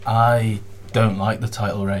I don't like the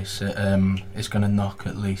title race. It's going to knock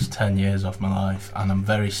at least 10 years off my life, and I'm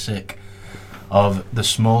very sick of the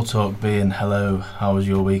small talk being, hello, how was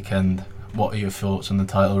your weekend? What are your thoughts on the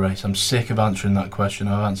title race? I'm sick of answering that question.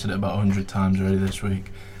 I've answered it about 100 times already this week,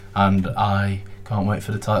 and I can't wait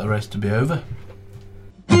for the title race to be over.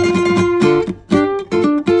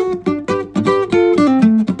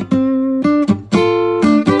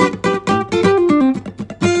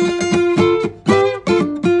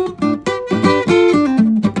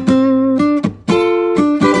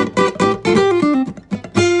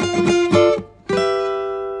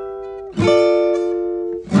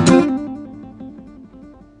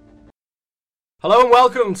 Hello and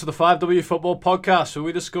welcome to the 5W Football Podcast, where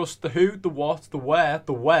we discuss the who, the what, the where,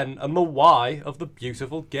 the when and the why of the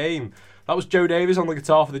beautiful game. That was Joe Davies on the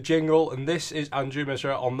guitar for the jingle, and this is Andrew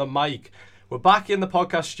Mishra on the mic. We're back in the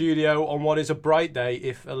podcast studio on what is a bright day,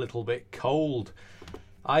 if a little bit cold.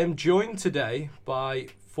 I am joined today by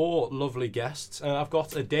four lovely guests, and I've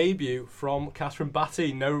got a debut from Catherine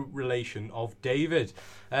Batty, no relation of David.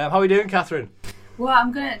 How are we doing, Catherine? Well,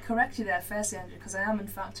 I'm going to correct you there firstly, Andrew, because I am in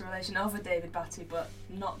fact a relation of a David Batty, but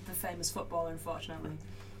not the famous footballer, unfortunately.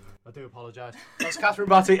 I do apologise. That's Catherine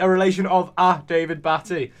Batty, a relation of David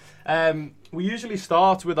Batty. We usually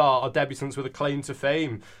start with our debutants with a claim to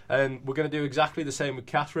fame, and we're going to do exactly the same with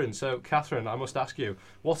Catherine. So, Catherine, I must ask you,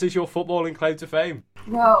 what is your footballing claim to fame?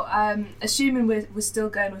 Well, assuming we're still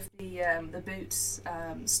going with the boots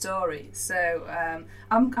story, so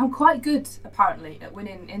I'm quite good apparently at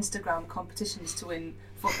winning Instagram competitions to win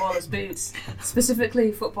footballers' boots,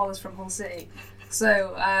 specifically footballers from Hull City.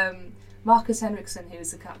 So Marcus Henriksen, who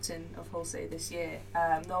is the captain of Hull City this year,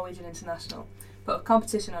 Norwegian international, put a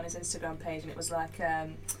competition on his Instagram page, and it was like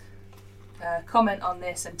comment on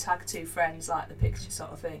this and tag two friends, like the picture sort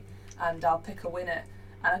of thing, and I'll pick a winner.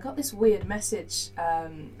 And I got this weird message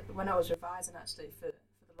when I was revising actually for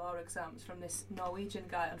the law exams from this Norwegian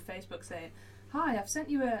guy on Facebook saying, "Hi, I've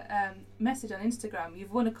sent you a message on Instagram.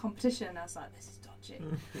 You've won a competition." And I was like, "This is dodgy."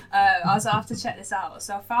 I was like, "I have to check this out."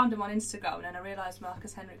 So I found him on Instagram, and then I realised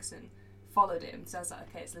Marcus Henriksen followed him. So I was like,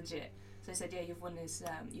 "Okay, it's legit." So he said, "Yeah, you've won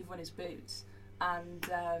his boots," and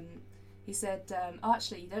he said,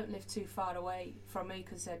 "Actually, you don't live too far away from me,"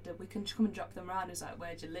 because he said, "We can come and drop them around." He was like,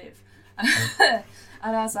 "Where'd you live?"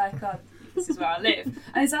 And I was like, "Oh, this is where I live."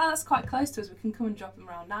 And he's like, "Oh, that's quite close to us. We can come and drop them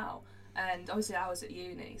around now." And obviously I was at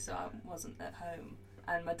uni, so I wasn't at home.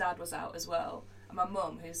 And my dad was out as well. And my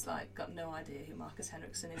mum, who's like got no idea who Marcus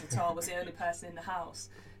Henriksen is at all, was the only person in the house.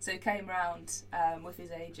 So he came round with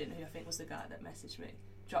his agent, who I think was the guy that messaged me,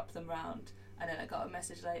 dropped them round. And then I got a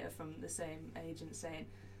message later from the same agent saying,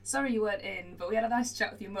 "Sorry you weren't in, but we had a nice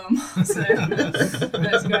chat with your mum." So that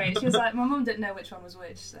was great. She was like, my mum didn't know which one was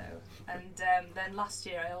which. So, and then last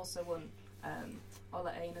year I also won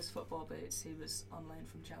Ola Aina's football boots. He was on loan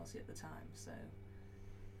from Chelsea at the time. So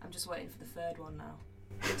I'm just waiting for the third one now.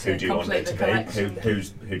 Who do you want it to be?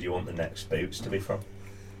 Who do you want the next boots to be from?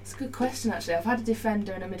 It's a good question actually. I've had a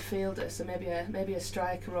defender and a midfielder, so maybe a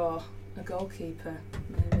striker or a goalkeeper,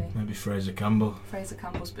 Maybe Fraser Campbell. Fraser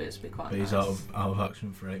Campbell's boots would be quite but nice. he's out of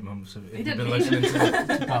action for 8 months. If you've been listening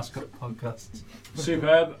to past podcasts.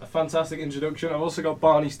 Superb, a fantastic introduction. I've also got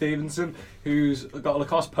Barney Stevenson, who's got a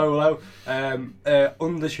Lacoste polo,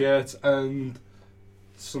 undershirt and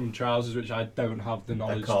some trousers which I don't have the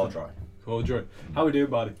knowledge. Corduroy. How are we doing,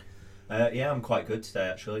 Barney? Yeah, I'm quite good today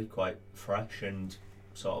actually, quite fresh and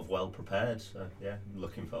sort of well prepared. So yeah, I'm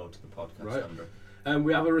looking forward to the podcast, Right. Andrew.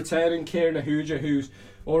 We have a returning Kieran Ahuja, who's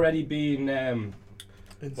already been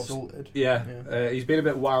insulted. He's been a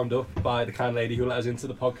bit wound up by the kind lady who let us into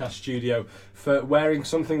the podcast studio for wearing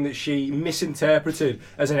something that she misinterpreted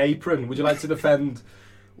as an apron. Would you like to defend?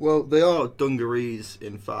 Well, they are dungarees,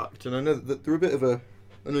 in fact, and I know that they're a bit of an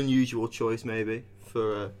unusual choice, maybe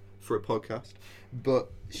for a podcast.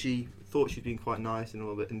 But she thought she'd been quite nice and a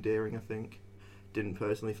little bit endearing. I think didn't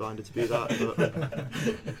personally find her to be that, but.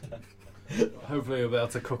 Hopefully you'll be able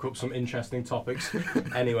to cook up some interesting topics.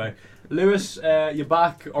 Anyway, Lewis, you're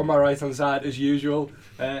back on my right hand side as usual.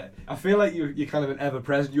 I feel like you're kind of an ever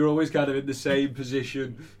present. You're always kind of in the same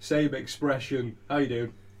position, same expression. How you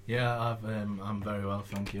doing? Yeah, I'm very well,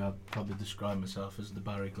 thank you. I'd probably describe myself as the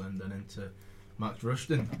Barry Glendon into Max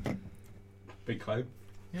Rushden. Big claim.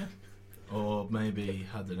 Yeah. Or maybe,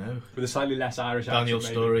 I don't know, with a slightly less Irish Daniel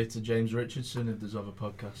accent. Storey to James Richardson, if there's other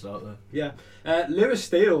podcasts out there. Yeah. Lewis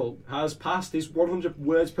Steele has passed his 100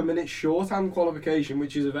 words per minute shorthand qualification,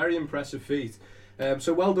 which is a very impressive feat.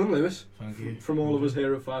 So well done, Lewis. Thank you. From all of us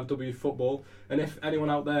here at 5W Football. And if anyone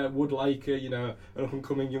out there would like an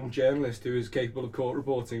up-and-coming young journalist who is capable of court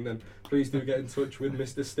reporting, then please do get in touch with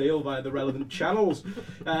Mr. Steele via the relevant channels.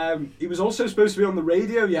 He was also supposed to be on the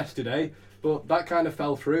radio yesterday, but that kind of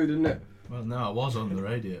fell through, didn't it? Well, no, I was on the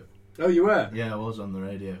radio. Oh, you were? Yeah, I was on the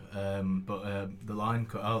radio. But the line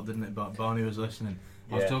cut out, didn't it? But Barney was listening.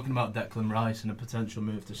 I was talking about Declan Rice and a potential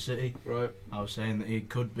move to City. Right. I was saying that he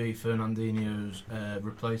could be Fernandinho's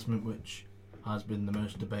replacement, which has been the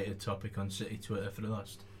most debated topic on City Twitter for the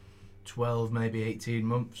last 12, maybe 18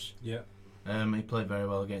 months. Yeah. He played very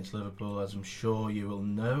well against Liverpool, as I'm sure you will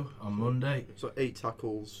know, on Monday. So 8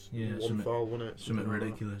 tackles, Yeah, 1 foul, wasn't it? Something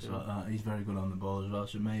ridiculous like that. He's very good on the ball as well,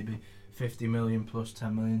 so maybe 50 million plus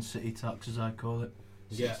 10 million City tax, as I call it.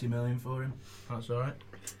 60 million for him. That's alright.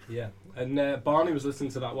 Yeah. And Barney was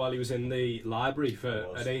listening to that while he was in the library for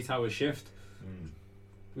an 8-hour shift.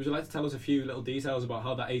 Would you like to tell us a few little details about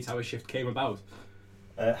how that 8-hour shift came about?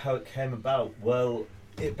 How it came about? Well,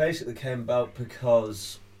 it basically came about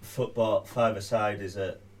because football 5-a-side is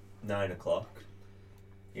at 9 o'clock.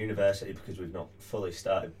 University, because we've not fully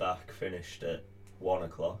started back, finished at 1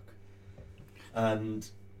 o'clock. And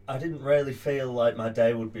I didn't really feel like my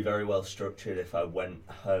day would be very well structured if I went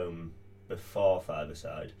home before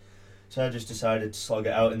 5-a-side. So I just decided to slog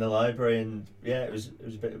it out in the library, and yeah, it was a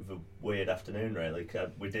bit of a weird afternoon really, 'cause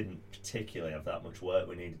we didn't particularly have that much work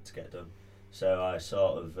we needed to get done. So I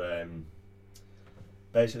sort of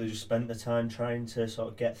basically just spent the time trying to sort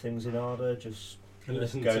of get things in order, just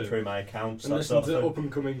go through my accounts. And listen to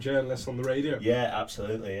up-and-coming journalists on the radio. Yeah,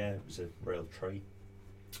 absolutely, yeah. It was a real treat.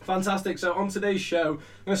 Fantastic. So on today's show,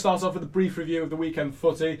 I'm going to start off with a brief review of the weekend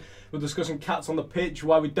footy. We're discussing cats on the pitch,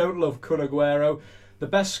 why we don't love Kun Aguero, the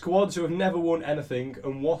best squads who have never won anything,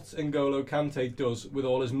 and what N'Golo Kante does with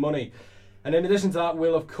all his money. And in addition to that,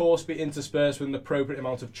 we'll of course be interspersed with an appropriate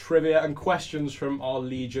amount of trivia and questions from our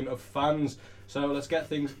legion of fans. So let's get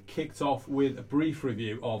things kicked off with a brief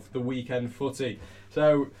review of the weekend footy.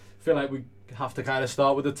 So I feel like we have to kind of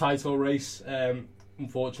start with the title race.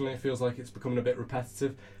 Unfortunately, it feels like it's becoming a bit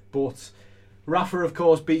repetitive. But Rafa, of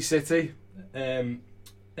course, beat City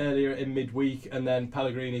earlier in midweek, and then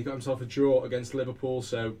Pellegrini got himself a draw against Liverpool,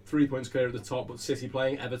 so 3 points clear at the top. But City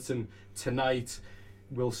playing Everton tonight.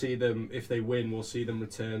 We'll see them, if they win, we'll see them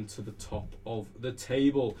return to the top of the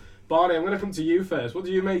table. Barney, I'm going to come to you first. What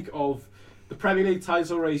do you make of the Premier League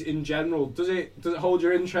title race in general? Does it hold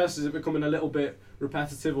your interest? Is it becoming a little bit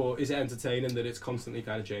repetitive, or is it entertaining that it's constantly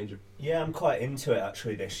kind of changing? Yeah, I'm quite into it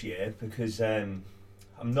actually this year, because I'm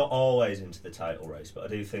not always into the title race, but I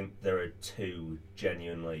do think there are 2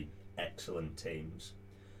 genuinely excellent teams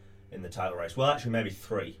in the title race. Well, actually maybe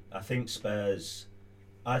 3. I think Spurs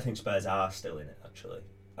are still in it actually.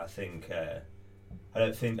 I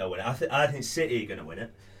don't think they'll win it. I think City are going to win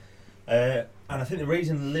it. And I think the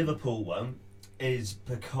reason Liverpool won't is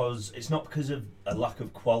because it's not because of a lack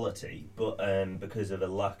of quality, but because of a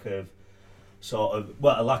lack of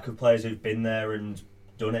players who've been there and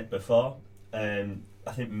done it before.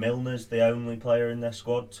 I think Milner's the only player in their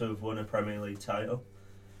squad to have won a Premier League title,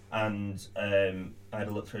 and I had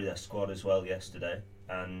a look through their squad as well yesterday,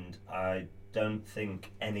 and I don't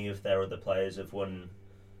think any of their other players have won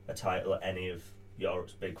a title at any of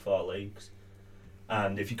Europe's big 4 leagues.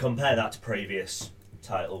 And if you compare that to previous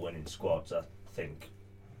title-winning squads, I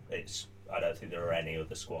don't think there are any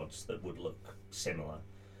other squads that would look similar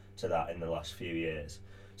to that in the last few years.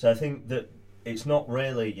 So I think that it's not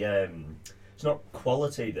really, it's not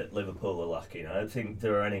quality that Liverpool are lacking. I don't think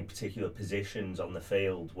there are any particular positions on the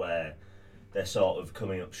field where they're sort of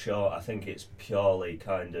coming up short. I think it's purely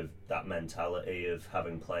kind of that mentality of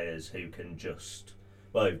having players who can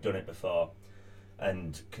who've done it before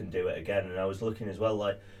and can do it again. And I was looking as well,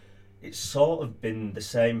 like, it's sort of been the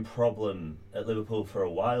same problem at Liverpool for a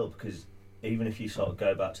while, because even if you sort of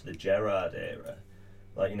go back to the Gerrard era,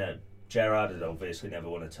 like, Gerrard had obviously never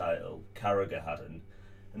won a title, Carragher hadn't,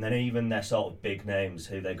 and then even their sort of big names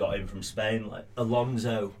who they got in from Spain, like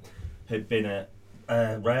Alonso, who'd been at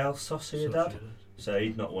Real Sociedad, so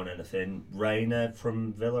he'd not won anything. Reina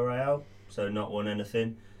from Villarreal, so not won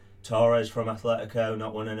anything. Torres from Atletico,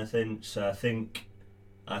 not won anything. So I think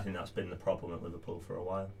that's been the problem at Liverpool for a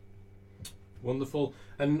while. Wonderful.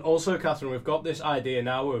 And also, Catherine, we've got this idea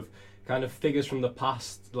now of kind of figures from the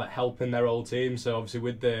past, like, helping their old team. So obviously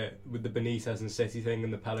with the Benitez and City thing,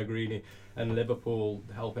 and the Pellegrini and Liverpool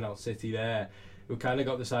helping out City there, we've kind of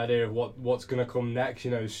got this idea of what's going to come next.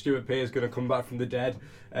 Stuart Pearce going to come back from the dead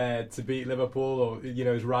to beat Liverpool, or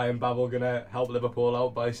is Ryan Babel going to help Liverpool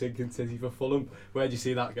out by sinking City for Fulham? Where do you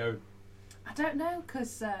see that go? I don't know,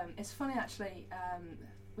 because it's funny actually.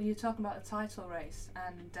 when you're talking about the title race,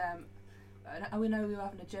 and we know we were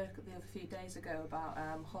having a joke the other few days ago about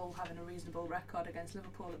Hull having a reasonable record against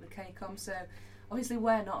Liverpool at the KCOM. So obviously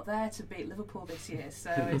we're not there to beat Liverpool this year, so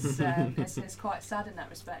it's quite sad in that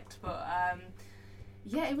respect. But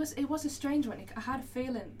yeah, it was a strange one. I had a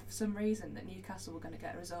feeling for some reason that Newcastle were going to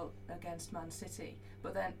get a result against Man City,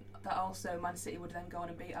 but then that also Man City would then go on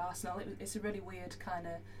and beat Arsenal. It's a really weird kind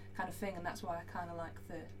of thing, and that's why I kind of like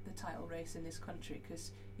the title race in this country,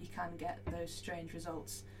 because you can get those strange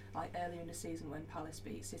results like earlier in the season when Palace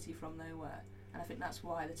beat City from nowhere, and I think that's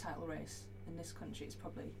why the title race in this country is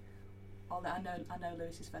probably. Although I know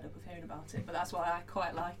Lewis is fed up of hearing about it, but that's why I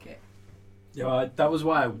quite like it. Yeah, that was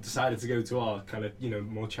why I decided to go to our kind of,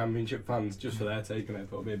 more Championship fans, just for their take on it.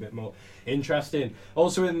 Thought it'd be a bit more interesting.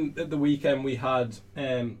 Also, at the weekend we had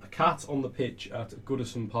a cat on the pitch at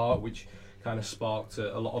Goodison Park, which kind of sparked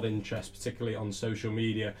a lot of interest, particularly on social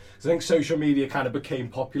media. Because I think social media kind of became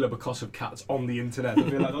popular because of cats on the internet. I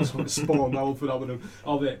feel like that's what spawned the whole phenomenon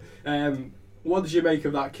of it. What did you make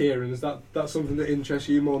of that, Kieran? Is that something that interests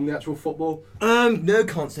you more than the actual football? No,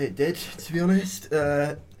 can't say it did, to be honest.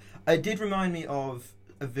 It did remind me of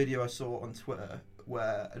a video I saw on Twitter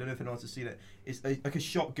where, I don't know if anyone has seen it, it's like a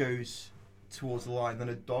shot goes towards the line, then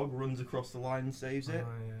a dog runs across the line and saves it.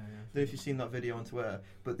 Oh, yeah. I don't know if you've seen that video on Twitter,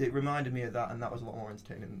 but it reminded me of that, and that was a lot more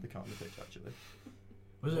entertaining than the cat on the pitch, actually.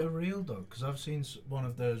 Was it a real dog? Because I've seen one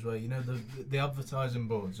of those where, the advertising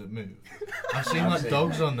boards that move. I've seen like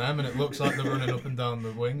dogs on them, and it looks like they're running up and down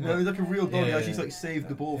the wing. No, it was like a real dog. Yeah, He actually saved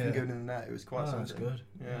the ball from going in the net. It was quite something. That's good.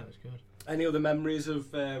 Yeah, that's good. Any other memories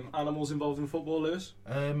of animals involved in football, Lewis?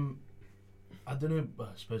 I don't know. Well,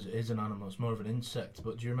 I suppose it is an animal. It's more of an insect.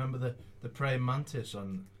 But do you remember the praying mantis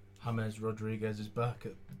on James Rodriguez's back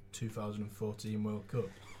at the 2014 World Cup?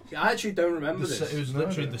 Yeah, I actually don't remember this. It was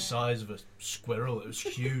literally the size of a squirrel. It was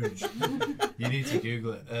huge. You need to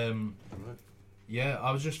Google it. Yeah,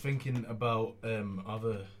 I was just thinking about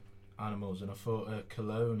other animals, and I thought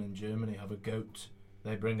Cologne in Germany have a goat.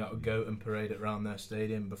 They bring out a goat and parade it around their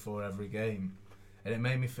stadium before every game. And it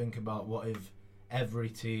made me think about what if every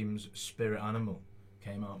team's spirit animal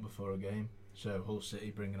came out before a game. So Hull City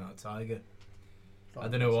bringing out a tiger. I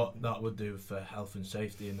don't know what that would do for health and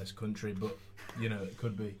safety in this country, but, it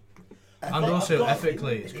could be. And also,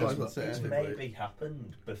 ethically, it's maybe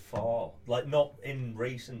happened before. Like, not in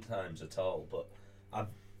recent times at all, but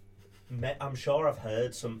I'm sure I've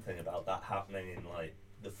heard something about that happening in, like,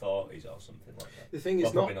 the 40s or something like that. The thing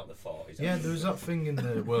is, probably not the 40s. Yeah, there was that thing in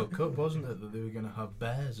the World Cup, wasn't it, that they were going to have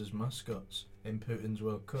bears as mascots in Putin's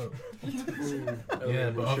World Cup.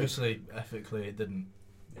 Yeah, but obviously, ethically, it didn't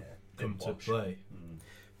come to play.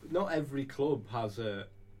 Not every club has an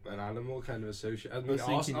animal kind of associated. I mean,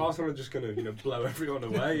 Arsenal are just going to blow everyone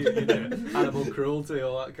away. Animal cruelty,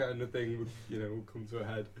 all that kind of thing would come to a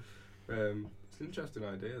head. It's an interesting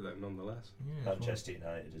idea, though, nonetheless. Yeah, Manchester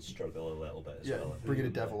United would struggle a little bit as well. Bringing a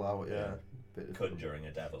devil out, conjuring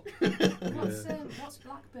a devil. What's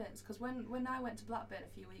Blackburn's? Because when I went to Blackburn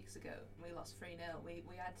a few weeks ago and we lost 3-0, we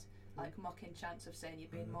had like mocking chants of saying you're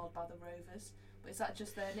being mauled by the Rovers. But is that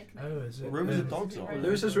just their nickname? Oh, is it? Rovers are dogs.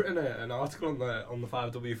 Lewis has written an article on the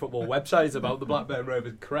 5W Football website about the Blackburn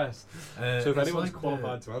Rovers crest. So if anyone's like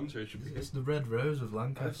qualified to answer, it should be. It's the Red Rose of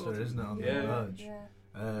Lancaster, isn't it? On the badge.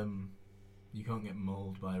 Yeah. You can't get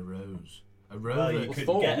mauled by a rose. A Well,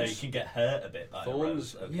 rover. you can get hurt a bit by a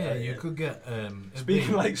rose. Okay, you could get.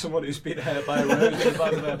 Speaking like someone who's been hurt by a rose in the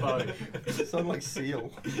back of their body. You sound like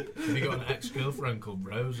Seal. Have you got an ex-girlfriend called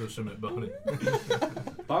Rose or something, Barney?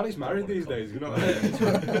 Barney's married these days, you know.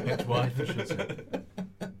 Ex-wife, I should say.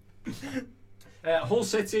 Hull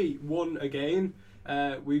City won again.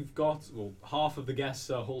 We've got half of the guests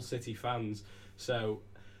are Hull City fans, so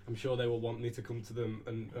I'm sure they will want me to come to them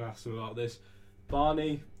and ask them about this.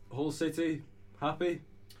 Barney, Hull City, happy?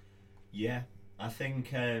 Yeah, I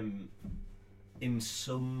think in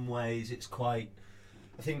some ways it's quite.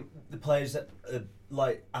 I think the players that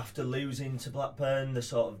like after losing to Blackburn,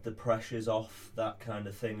 the pressure's off, that kind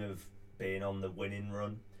of thing of being on the winning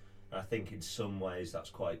run. And I think in some ways that's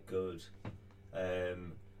quite good.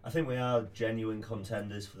 I think we are genuine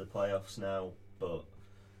contenders for the playoffs now, but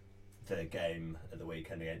the game at the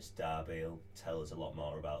weekend against Derby will tell us a lot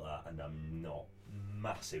more about that, and I'm not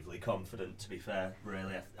massively confident, to be fair,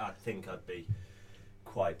 really. I think I'd be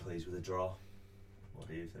quite pleased with a draw. What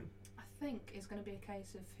do you think? I think it's going to be a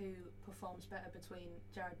case of who performs better between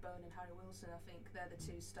Jared Bowen and Harry Wilson. I think they're the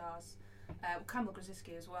two stars. Campbell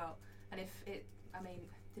Grosicki as well. And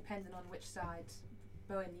depending on which side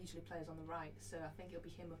Bowen usually plays on the right, so I think it'll be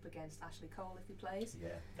him up against Ashley Cole if he plays. Yeah,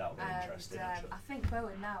 that'll be interesting. I think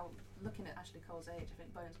Bowen now, looking at Ashley Cole's age, I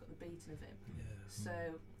think Bowen's got the beating of him. Yeah. So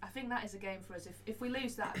I think that is a game for us. If we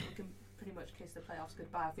lose that, we can pretty much kiss the playoffs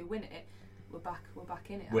goodbye. If we win it, we're back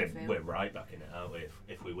in it. We're right back in it, aren't we?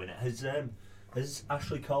 If we win it, has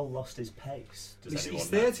Ashley Cole lost his pace? He's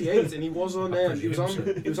 38 and he was on he was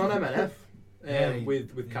on MNF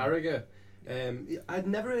with Carragher. I'd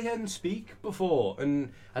never really heard him speak before,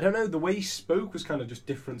 and I don't know, the way he spoke was kind of just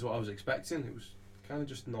different to what I was expecting. It was kind of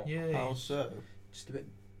just not. How so? Just a bit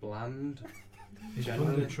bland. His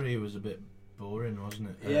punditry was a bit boring, wasn't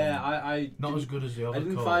it? Yeah, I not as good as the other. I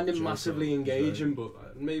didn't find him massively engaging,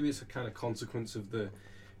 but maybe it's a kind of consequence of the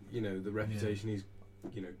reputation he's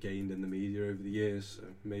gained in the media over the years. So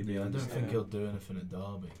maybe I don't think he'll do anything at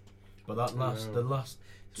Derby. But the last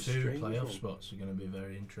two playoff spots are going to be a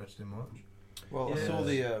very interesting watch. Well, I saw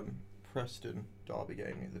the Preston Derby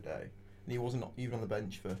game the other day, and he wasn't even on the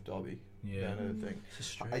bench for Derby. Yeah, another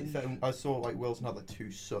thing. I saw Wilson had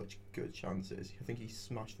two such good chances. I think he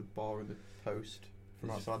smashed the bar in the post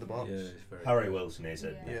from outside the box. Yeah, Harry Wilson is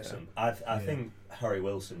awesome. I think Harry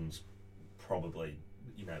Wilson's probably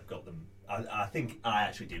got them. I think I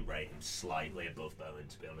actually do rate him slightly above Bowen,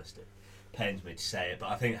 to be honest. It pains me to say it, but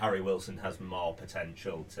I think Harry Wilson has more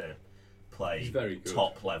potential to play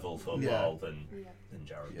top level football than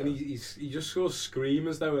Jared. And he just scores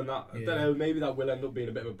screamers though, and that I don't know, maybe that will end up being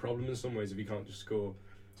a bit of a problem in some ways if he can't just score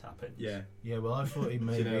tap-ins. Yeah. Well, I thought he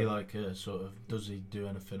may be like a sort of, does he do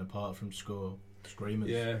anything apart from score screamers?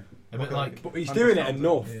 Yeah, a bit like. But he's doing it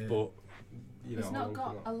enough. Yeah. But he's not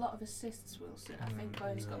got a lot of assists, Wilson. I think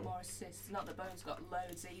Bowen's got more assists. Not that Bowen's got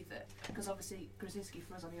loads either, because obviously Grzycki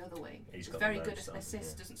for us on the other wing is very good at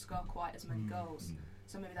assists, doesn't score quite as many goals.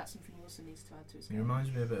 So maybe that's something Wilson needs to add to his game. He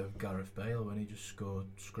reminds me a bit of Gareth Bale when he just scored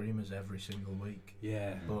screamers every single week.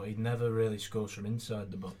 Yeah. But he never really scores from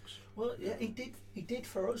inside the box. Well, yeah, he did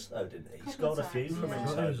for us though, didn't he? He scored a few from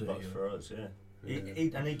inside the box for us, yeah.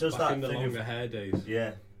 And he does that in the thing longer hair days.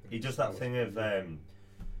 Yeah. He does that thing of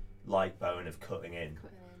like Bowen of cutting in.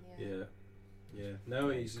 Yeah. No,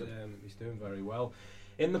 he's doing very well.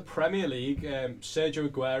 In the Premier League, Sergio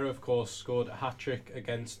Aguero, of course, scored a hat-trick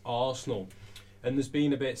against Arsenal. And there's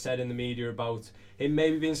been a bit said in the media about him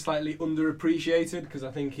maybe being slightly underappreciated, because I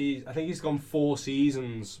think he's gone 4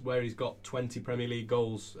 seasons where he's got 20 Premier League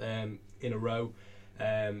goals in a row,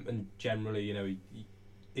 and generally,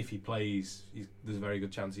 if he plays, there's a very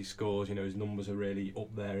good chance he scores. His numbers are really up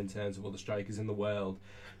there in terms of other strikers in the world.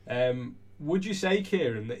 Would you say,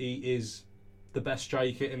 Kieran, that he is the best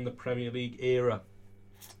striker in the Premier League era?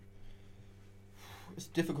 It's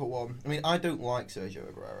a difficult one. I mean, I don't like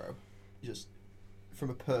Sergio Aguero, just from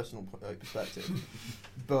a personal perspective,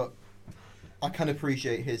 but I can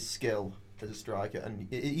appreciate his skill as a striker, and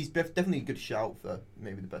he's definitely a good shout for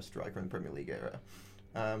maybe the best striker in the Premier League era.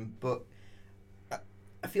 But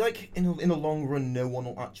I feel like in a long run, no one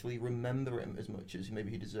will actually remember him as much as maybe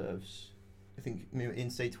he deserves. I think in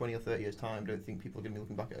say 20 or 30 years' time, I don't think people are going to be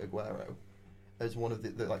looking back at Aguero as one of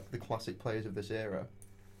the classic players of this era,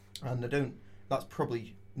 and that's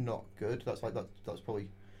probably not good. That's probably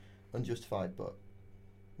unjustified, but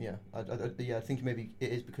yeah, I think maybe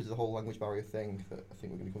it is because of the whole language barrier thing that I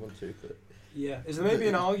think we're going to come on to. But yeah, is there maybe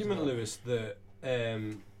an argument, Lewis, that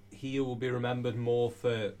he will be remembered more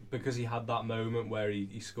because he had that moment where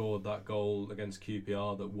he scored that goal against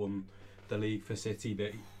QPR that won the league for City,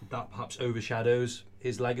 that perhaps overshadows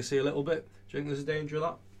his legacy a little bit? Do you think there's a danger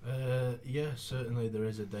of that? Yeah, certainly there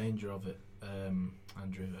is a danger of it,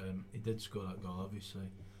 Andrew. He did score that goal, obviously.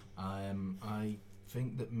 I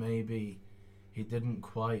think that maybe he didn't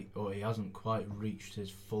quite, or he hasn't quite reached his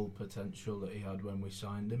full potential that he had when we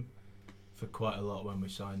signed him, for quite a lot when we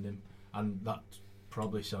signed him. And that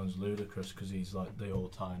probably sounds ludicrous because he's like the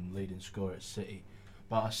all-time leading scorer at City.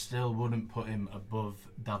 But I still wouldn't put him above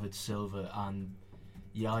David Silva and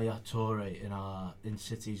Yaya Toure in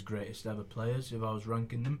City's greatest ever players if I was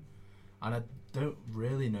ranking them. And I don't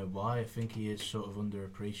really know why. I think he is sort of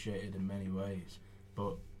underappreciated in many ways.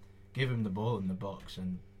 But give him the ball in the box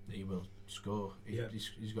and he will score.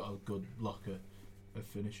 He's got a good locker of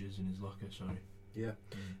finishes in his locker, sorry. Yeah.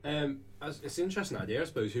 It's an interesting idea, I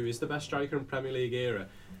suppose. Who is the best striker in Premier League era?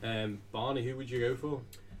 Barney, who would you go for?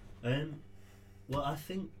 Well, I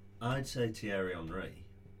think I'd say Thierry Henry,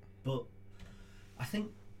 but I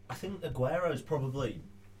think Aguero's probably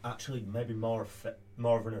actually maybe more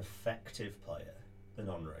of an effective player than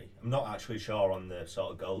Henry. I'm not actually sure on the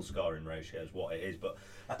sort of goal scoring ratios what it is, but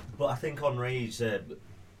I think Henry's a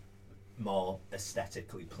more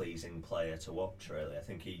aesthetically pleasing player to watch. Really, I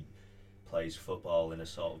think he plays football in a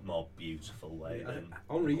sort of more beautiful way than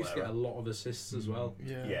Henry used to get a Aguero. lot of assists as well.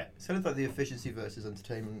 Yeah. It's kind of like the efficiency versus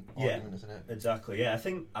entertainment Yeah. argument, isn't it? Exactly. Yeah, I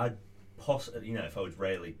think if I was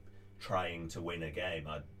really trying to win a game,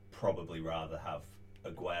 I'd probably rather have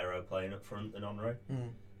Aguero playing up front than Henry.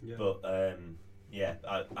 Yeah. But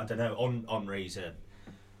I don't know. Henry's a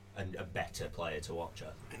better player to watch.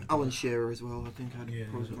 Alan Shearer as well, I think I'd Yeah,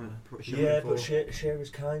 probably exactly. put Shearer Yeah, for. but Shearer's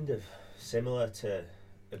kind of similar to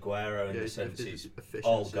Aguero in the it's- sense it's he's efficiency.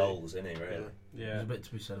 all goals, isn't he? Really. There's a bit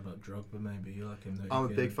to be said about Drogba. Maybe you like him. Don't I'm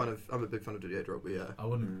you, a big Kieran? fan of Didier Drogba. Yeah. I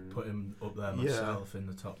wouldn't put him up there Yeah. myself in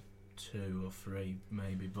the top 2 or 3,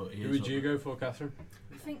 maybe. But he Who is would you up go for, Catherine?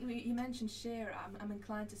 I think you mentioned Shearer. I'm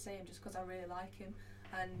inclined to say him just because I really like him.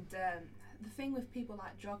 And the thing with people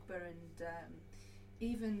like Drogba and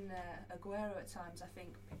even Aguero at times, I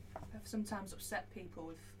think, have sometimes upset people.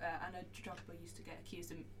 With I know Drogba used to get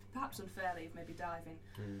accused, and perhaps unfairly, of maybe diving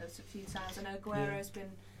a few times. I know Aguero has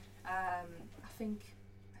been, I think,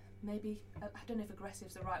 maybe, I don't know if aggressive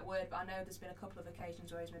is the right word, but I know there's been a couple of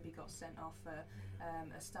occasions where he's maybe got sent off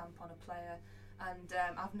a stamp on a player. And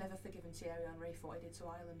I've never forgiven Thierry Henry for what he did to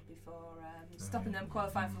Ireland before, stopping them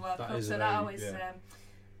qualifying for World That Cup. is So a that very- always yeah.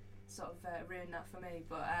 sort of ruined that for me.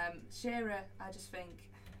 But Shearer, I just think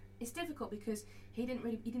it's difficult because he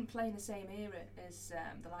didn't play in the same era as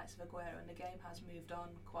the likes of Aguero, and the game has moved on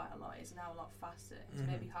quite a lot. It's now a lot faster. It's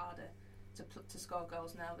maybe harder to score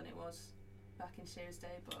goals now than it was back in Shearer's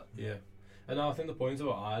day. But Yeah. And I think the point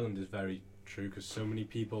about Ireland is very true, because so many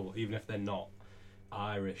people, even if they're not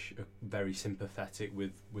Irish, are very sympathetic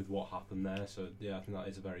with what happened there. So yeah, I think that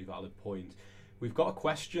is a very valid point. We've got a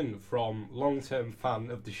question from long-term fan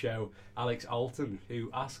of the show, Alex Alton, who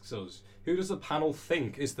asks us, who does the panel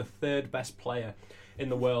think is the 3rd best player in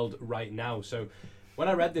the world right now? So when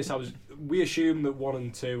I read this, we assumed that 1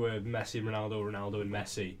 and 2 were Messi and Ronaldo, Ronaldo and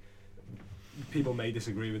Messi. People may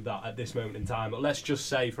disagree with that at this moment in time, but let's just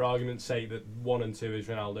say, for argument's sake, that 1 and 2 is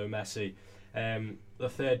Ronaldo, Messi. The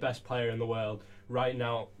 3rd best player in the world right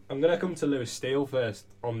now. I'm going to come to Lewis Steele first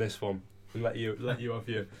on this one and let you have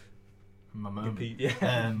your moment.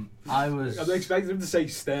 Yeah. I'm expecting him to say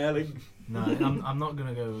Sterling. No, I'm not going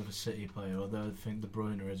to go with a City player, although I think De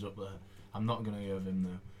Bruyne is up there. I'm not going to go with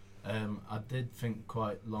him though. I did think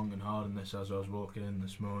quite long and hard on this as I was walking in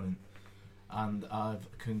this morning, and I've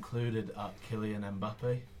concluded at Kylian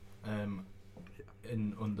Mbappe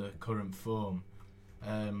under current form.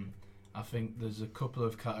 I think there's a couple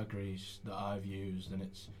of categories that I've used, and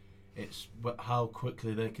it's how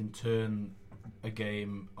quickly they can turn a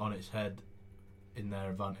game on its head in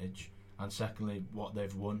their advantage, and secondly what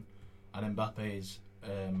they've won. And Mbappe is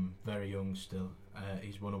very young still.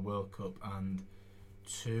 He's won a World Cup and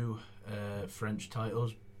 2 French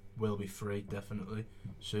titles, will be 3 definitely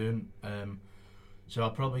soon. So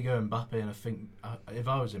I'll probably go Mbappe, and I think if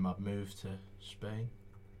I was him I'd move to Spain,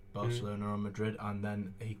 Barcelona or Madrid, and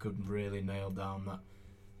then he could really nail down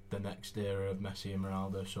the next era of Messi and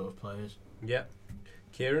Ronaldo sort of players. Yeah.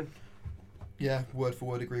 Kieran? Yeah, word for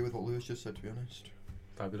word agree with what Lewis just said, to be honest.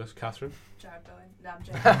 Fabulous. Catherine? Jared Bowen. No, I'm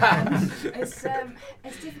joking.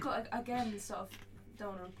 It's difficult again. Sort of don't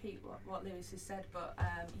want to repeat what Lewis has said, but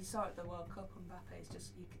you saw at the World Cup, Mbappe is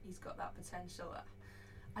just he's got that potential.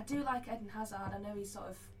 I do like Eden Hazard. I know he sort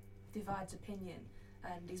of divides opinion,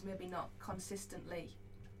 and he's maybe not consistently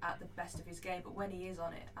at the best of his game, but when he is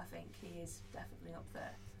on it, I think he is definitely up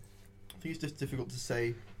there. I think it's just difficult to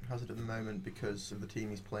say Hazard at the moment because of the team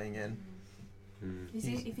he's playing in.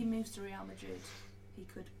 If he moves to Real Madrid, he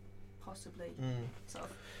could possibly sort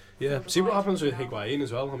of. Yeah, fill the see what void happens with now. Higuain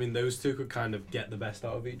as well. I mean, those two could kind of get the best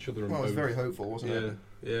out of each other. Well, it was very hopeful, wasn't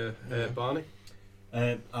it? Yeah. Barney?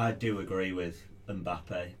 I do agree with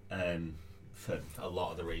Mbappe for a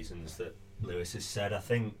lot of the reasons that Lewis has said. I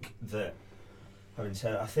think that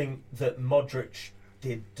Modric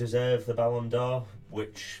did deserve the Ballon d'Or,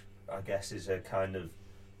 which I guess is a kind of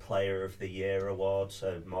Player of the Year award,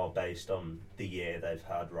 so more based on the year they've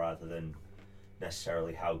had rather than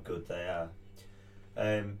necessarily how good they are.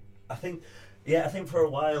 I think for a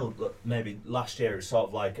while, maybe last year, it was sort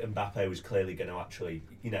of like Mbappe was clearly going to actually,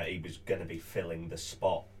 he was going to be filling the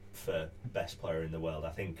spot for best player in the world. I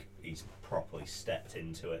think he's properly stepped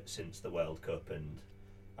into it since the World Cup, and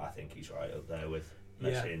I think he's right up there with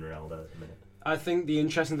Messi and Ronaldo at the minute. I think the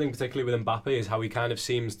interesting thing, particularly with Mbappe, is how he kind of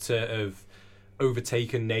seems to have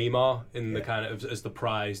overtaken Neymar in the kind of as the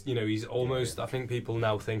prize. He's almost. I think people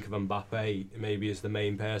now think of Mbappe maybe as the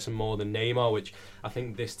main person more than Neymar, which I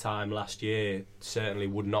think this time last year certainly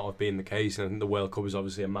would not have been the case. And I think the World Cup was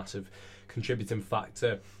obviously a massive contributing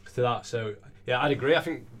factor to that. So yeah, I'd agree. I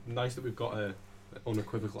think nice that we've got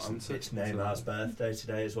unequivocal answer. It's Neymar's birthday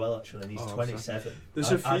today as well, actually, and he's Oh, 27.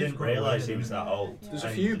 There's I a few. didn't realise he was that old. There's a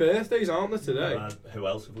And, few birthdays, aren't there, today? Who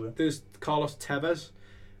else have we got? There's Carlos Tevez.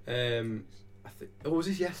 Was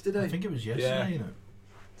this yesterday? I think it was yesterday. You know.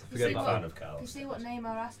 Forget See that. what- Fan of Can you Carlos. see what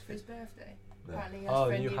Neymar asked for his birthday? No. Apparently he asked Oh,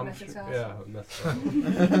 for a New new Hampshire. metatarsal.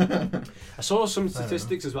 Yeah, I saw some Fair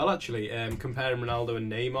statistics as well, actually, comparing Ronaldo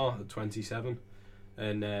and Neymar at 27,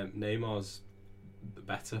 and Neymar's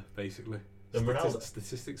better, basically. Than Ronaldo?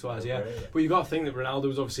 Statistics-wise, yeah. Really? But you got to think that Ronaldo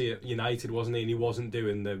was obviously at United, wasn't he? And he wasn't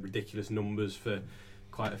doing the ridiculous numbers for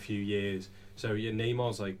quite a few years. So yeah,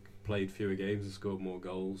 Neymar's like played fewer games and scored more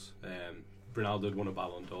goals. Ronaldo had won a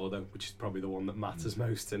Ballon d'Or though, which is probably the one that matters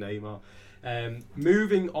most to Neymar.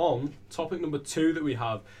 Moving on, topic number 2 that we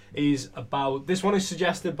have is about, this one is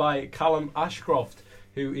suggested by Callum Ashcroft,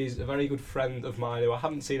 who is a very good friend of mine who I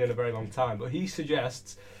haven't seen in a very long time, but he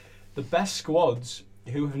suggests the best squads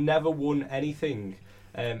who have never won anything.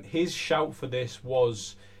 His shout for this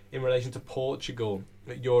was in relation to Portugal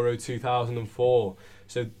at Euro 2004.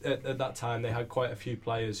 So at that time they had quite a few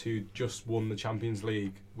players who just won the Champions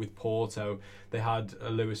League with Porto. They had a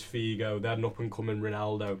Luis Figo, they had an up-and-coming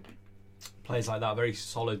Ronaldo. Players like that, very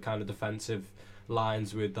solid kind of defensive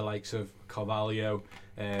lines with the likes of Carvalho.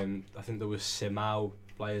 I think there was Simao,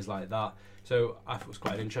 players like that. So I thought it was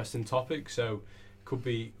quite an interesting topic. So could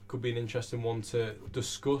be an interesting one to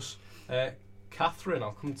discuss. Catherine,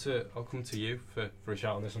 I'll come to you for a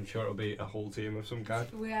shout on this. I'm sure it'll be a whole team of some kind.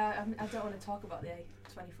 I don't want to talk about the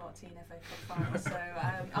 2014 FA Cup final, so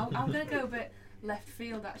I'm going to go a bit left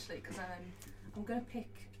field actually, because I'm going to pick,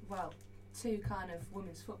 well, 2 kind of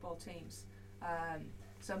women's football teams.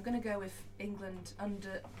 So I'm going to go with England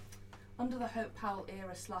under the Hope Powell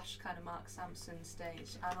era / kind of Mark Sampson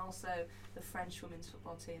stage, and also the French women's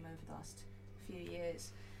football team over the last few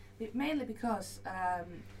years. Mainly because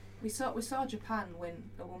we saw Japan win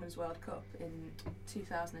a Women's World Cup in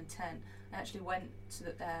 2010. I actually went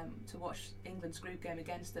to watch England's group game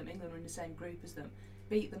against them. England were in the same group as them,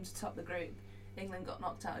 beat them to top the group. England got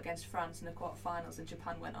knocked out against France in the quarterfinals, and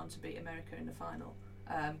Japan went on to beat America in the final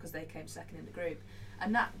because they came second in the group.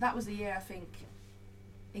 And that was the year I think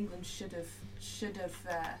England should have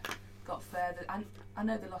got further. And I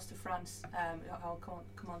know they lost to France. I'll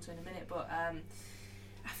come on to in a minute, but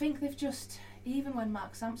I think they've just, even when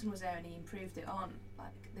Mark Sampson was there and he improved it on,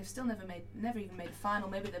 like they've still never even made a final.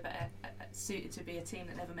 Maybe they're better suited to be a team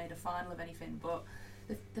that never made a final of anything, but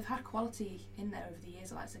they've had quality in there over the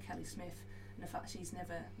years, like Kelly Smith, and the fact she's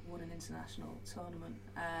never won an international tournament.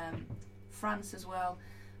 France as well,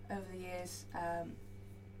 over the years,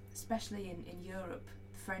 especially in Europe,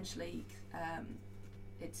 the French league,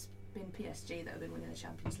 it's been PSG that have been winning the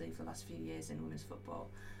Champions League for the last few years in women's football.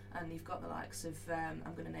 And you've got the likes of,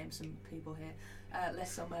 I'm going to name some people here, Les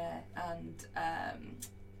Sommer and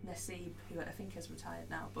Nassib, who I think has retired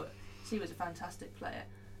now, but she was a fantastic player.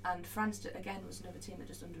 And France, again, was another team that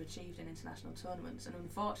just underachieved in international tournaments. And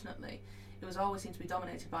unfortunately, it was always seemed to be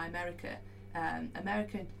dominated by America.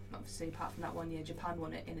 America, obviously, apart from that one year, Japan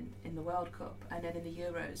won it in the World Cup. And then in the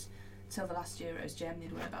Euros, till the last Euros, Germany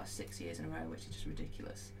had won it about 6 years in a row, which is just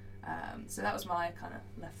ridiculous. So that was my kind of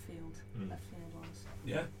left field ones.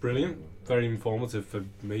 Yeah, brilliant. Very informative for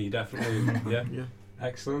me, definitely. Yeah, Yeah.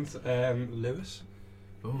 excellent. Lewis?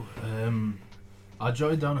 I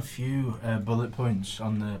jotted down a few bullet points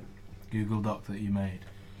on the Google Doc that you made.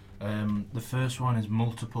 The first one is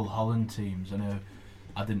multiple Holland teams. I know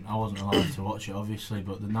I wasn't allowed to watch it obviously,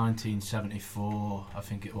 but the 1974, I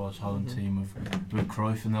think it was, Holland team with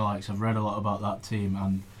Cruyff and the likes. I've read a lot about that team,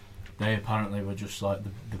 and they apparently were just like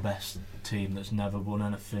the best team that's never won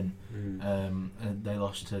anything. And they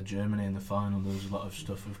lost to Germany in the final. There was a lot of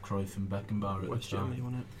stuff with Cruyff and Beckenbauer at West the time. Germany,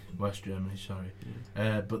 wasn't it? West Germany, sorry.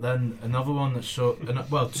 Yeah. But then another one that's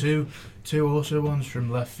two also ones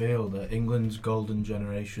from left field. England's golden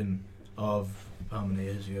generation of how many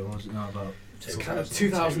years ago was it now? About It's kind of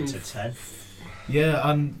 2000 to 10. yeah,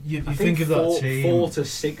 and you I think of that team. 4 to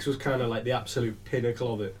 6 was kind of like the absolute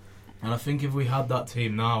pinnacle of it. And I think if we had that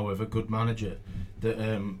team now with a good manager that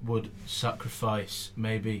would sacrifice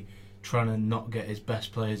maybe trying to not get his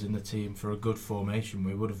best players in the team for a good formation,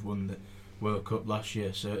 we would have won the World Cup last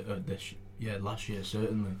year. Last year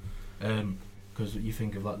certainly. Because you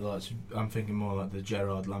think of like the likes, I'm thinking more like the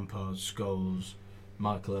Gerrard, Lampard, Scholes,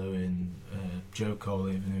 Michael Owen, Joe Cole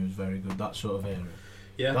even, who was very good. That sort of era.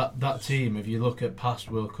 Yeah. That team, if you look at past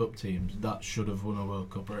World Cup teams, that should have won a World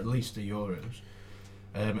Cup or at least a Euros.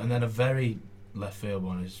 And then a very left field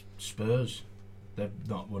one is Spurs. They've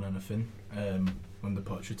not won anything under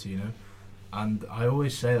Pochettino. And I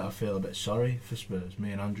always say that I feel a bit sorry for Spurs.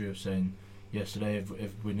 Me and Andrew were saying yesterday,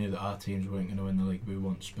 if we knew that our teams weren't going to win the league, we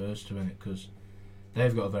want Spurs to win it, because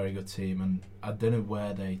they've got a very good team, and I don't know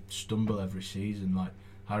where they stumble every season. Like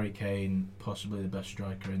Harry Kane, possibly the best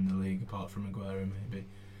striker in the league apart from Aguero maybe.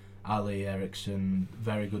 Ali, Ericsson,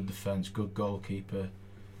 very good defence, good goalkeeper.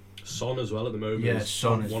 Son as well at the moment. Yeah,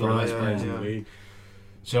 Son is one of the best right, players yeah. in the league.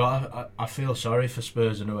 So I feel sorry for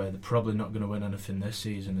Spurs in a way. They're probably not going to win anything this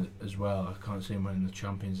season as well. I can't see them winning the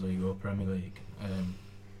Champions League or Premier League.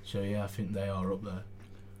 So yeah, I think they are up there.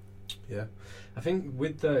 Yeah, I think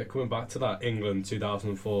with coming back to that England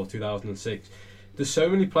 2004, 2006, there's so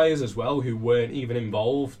many players as well who weren't even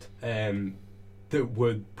involved that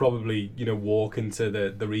would probably walk into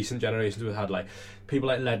the recent generations. We had like people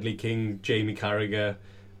like Ledley King, Jamie Carragher,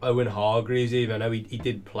 Owen Hargreaves. Even I know he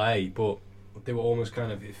did play, but they were almost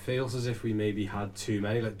kind of. It feels as if we maybe had too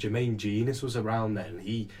many. Like Jermaine Genius was around then.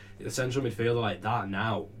 He, a central midfielder like that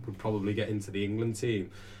now, would probably get into the England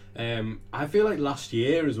team. I feel like last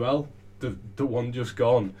year as well, the one just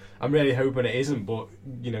gone. I'm really hoping it isn't, but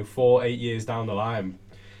 4-8 years down the line,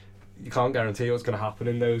 you can't guarantee what's going to happen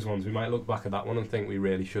in those ones. We might look back at that one and think we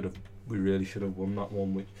really should have won that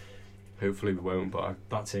one, which hopefully we won't. But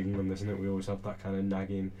that's England, isn't it? We always have that kind of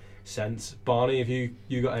nagging sense. Barney, have you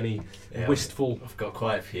got any wistful? I've got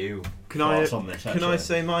quite a few Can I thoughts on this. can I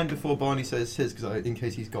say mine before Barney says his, because in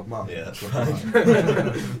case he's got mine. Yeah, that's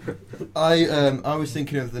fine. I was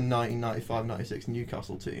thinking of the 1995-96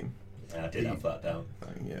 Newcastle team. Yeah, I did have that down.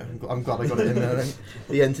 Yeah, I'm glad I got it in there. Then.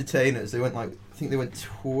 The Entertainers, they went I think they went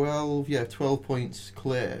 12 points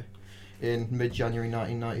clear in mid-January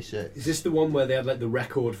 1996. Is this the one where they had like the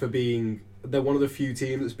record for being? They're one of the few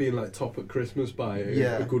teams that's been like top at Christmas by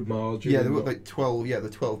a good margin. Yeah, they were like 12. Yeah, they're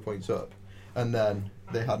 12 points up, and then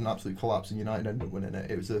they had an absolute collapse, and United ended up winning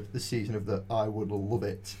it. It was the season of the "I would love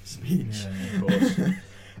it" speech. Yeah, of course.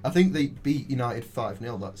 I think they beat United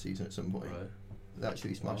 5-0 that season at some point. Right. They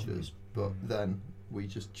actually smashed us, but then we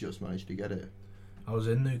just managed to get it. I was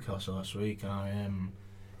in Newcastle last week, and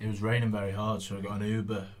it was raining very hard, so I got an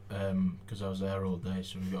Uber because I was there all day.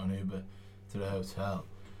 So we got an Uber to the hotel,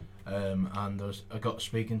 and I got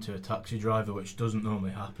speaking to a taxi driver, which doesn't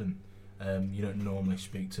normally happen. You don't normally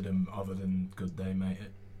speak to them other than "good day, mate,"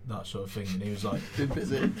 that sort of thing. And he was like, Been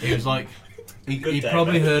busy. he was like, he Good day,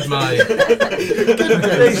 probably mate. heard my, Good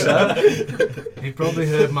day, sir. he probably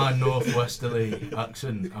heard my northwesterly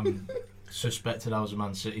accent. I'm suspected I was a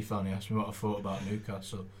Man City fan. He asked me what I thought about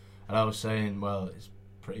Newcastle, and I was saying, well, it's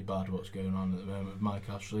pretty bad what's going on at the moment with Mike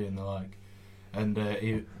Ashley and the like. And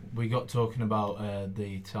we got talking about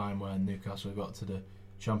the time when Newcastle got to the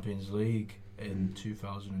Champions League in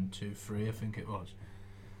 2002-03, I think it was.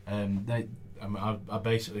 I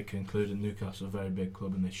basically concluded Newcastle are a very big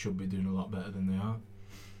club and they should be doing a lot better than they are.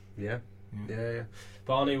 Yeah.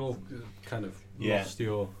 Barney will kind of lost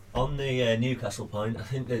your. On the Newcastle point, I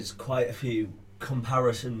think there's quite a few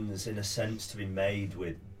comparisons in a sense to be made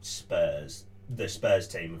with Spurs, the Spurs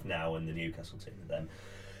team of now and the Newcastle team of then.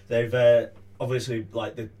 They've obviously,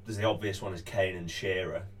 like there's the obvious one is Kane and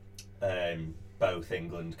Shearer, both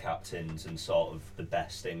England captains and sort of the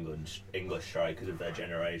best English strikers of their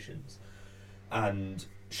generations. And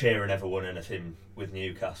Shearer never won anything with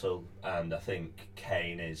Newcastle, and I think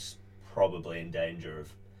Kane is probably in danger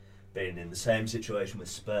of being in the same situation with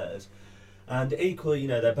Spurs. And equally,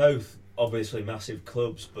 they're both obviously massive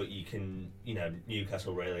clubs, but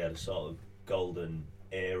Newcastle really had a sort of golden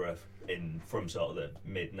era from sort of the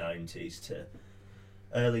mid-90s to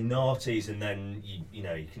early noughties, and then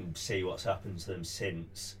you can see what's happened to them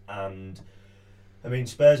since. And I mean,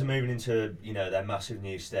 Spurs are moving into their massive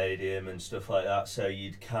new stadium and stuff like that, so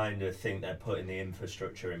you'd kind of think they're putting the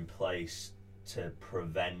infrastructure in place to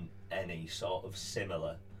prevent any sort of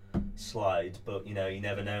similar slide. But you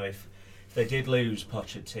never know if they did lose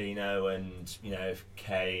Pochettino and if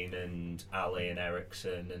Kane and Ali and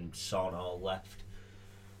Ericsson and Son all left,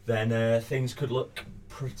 then things could look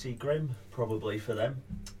pretty grim probably for them.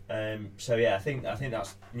 So yeah, I think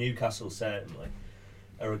that's Newcastle certainly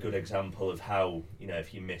are a good example of how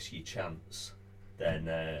if you miss your chance,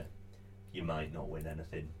 then you might not win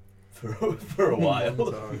anything for a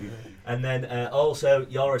while. And then also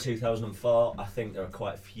Euro 2004, I think there are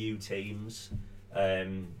quite a few teams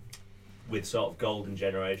with sort of golden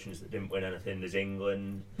generations that didn't win anything. There's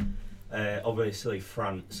England, obviously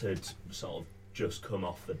France had sort of just come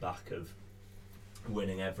off the back of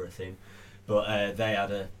winning everything, but they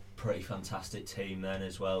had a pretty fantastic team then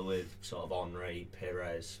as well, with sort of Henry,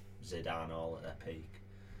 Pires, Zidane all at their peak.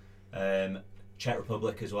 Czech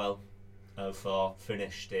Republic as well, 04,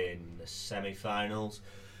 finished in the semi-finals,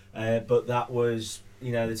 but that was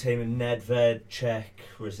the team of Nedved, Čech,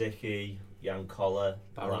 Rosicky, Jan Koller,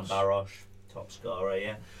 Alan Baroš. top scorer,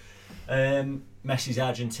 yeah. Messi's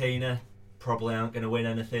Argentina probably aren't going to win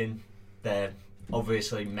anything. They're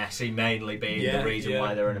obviously Messi mainly being the reason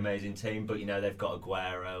why they're an amazing team, but they've got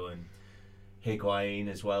Aguero and Higuain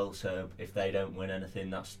as well, so if they don't win anything,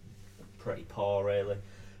 that's pretty poor, really.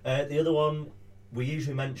 The other one, we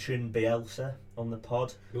usually mention Bielsa on the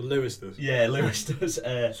pod. Well, Lewis does. Yeah, Lewis does.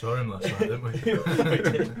 Saw him last night, didn't we? We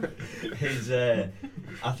did. His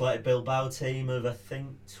Athletic Bilbao team of, I think,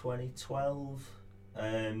 2012.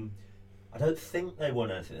 I don't think they won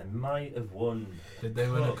anything. They might have won. Did they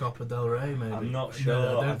win a Copa del Rey, maybe? I'm not sure.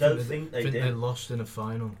 No, I don't think they did. They lost in a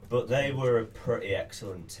final. But they were a pretty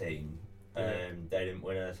excellent team. They didn't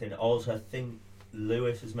win anything. Also, I think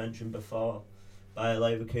Lewis has mentioned before, Bayer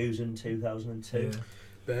Leverkusen 2002. Yeah.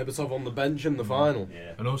 Berbatov on the bench in the final.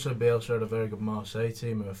 Yeah. And also Bielsa had a very good Marseille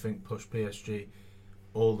team who I think pushed PSG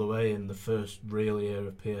all the way in the first real year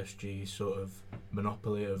of PSG's sort of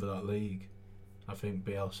monopoly over that league. I think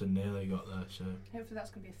Bielsa nearly got there, so... Hopefully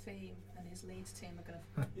that's going to be a theme and his Leeds team are going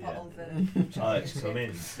to bottle the... Oh, it's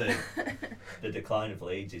coming. The decline of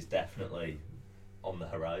Leeds is definitely on the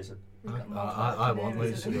horizon. I want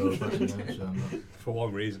Leeds to go personally, so I'm not... For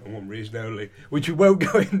one reason and one reason only, which we won't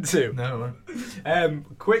go into. No,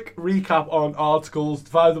 Quick recap on articles. The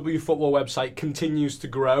 5W Football website continues to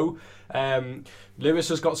grow. Lewis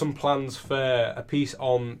has got some plans for a piece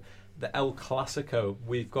on the El Clasico.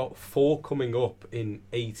 We've got 4 coming up in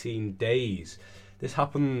 18 days. This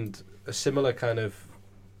happened, a similar kind of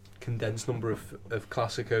condensed number of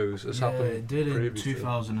Clásicos has happened it did in previously.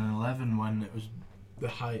 2011 when it was the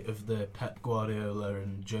height of the Pep Guardiola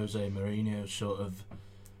and Jose Mourinho sort of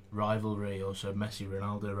rivalry. Also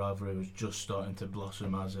Messi-Ronaldo rivalry was just starting to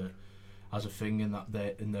blossom as a thing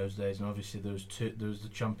in those days. And obviously there was the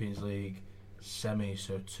Champions League semi,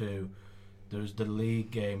 so 2. There was the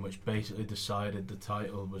league game which basically decided the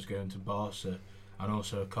title was going to Barca, and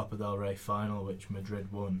also a Copa del Rey final which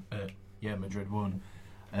Madrid won. Madrid won.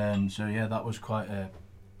 So yeah, that was quite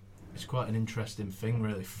an interesting thing,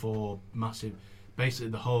 really. 4 massive, basically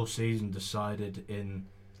the whole season decided in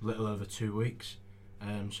little over 2 weeks.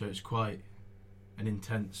 So it's quite an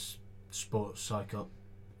intense sports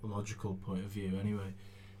psychological point of view, anyway,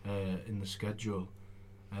 in the schedule.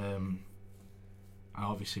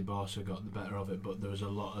 Obviously Barca got the better of it, but there was a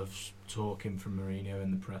lot of talking from Mourinho in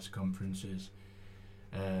the press conferences.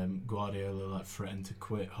 Guardiola threatened to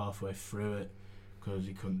quit halfway through it because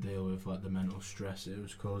he couldn't deal with the mental stress it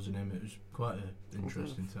was causing him. It was quite an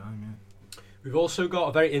interesting time, yeah. We've also got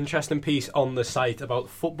a very interesting piece on the site about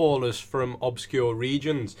footballers from obscure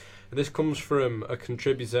regions. This comes from a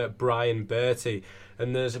contributor, Brian Bertie,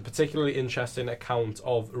 and there's a particularly interesting account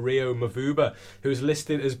of Rio Mavuba, who's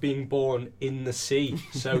listed as being born in the sea.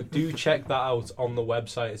 So do check that out on the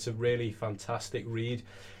website. It's a really fantastic read.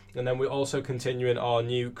 And then we're also continuing our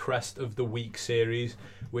new Crest of the Week series,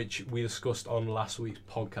 which we discussed on last week's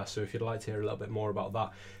podcast. So if you'd like to hear a little bit more about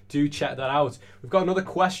that, do check that out. We've got another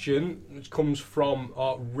question, which comes from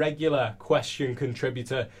our regular question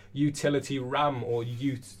contributor, Utility Ram, or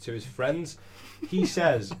Ute to his friends. He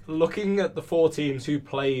says, looking at the 4 teams who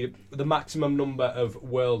played the maximum number of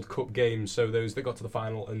World Cup games, so those that got to the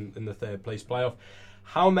final and in the 3rd place playoff,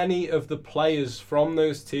 how many of the players from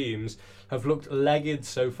those teams have looked legged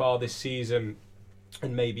so far this season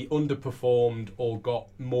and maybe underperformed or got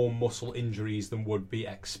more muscle injuries than would be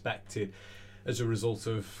expected as a result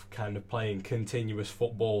of kind of playing continuous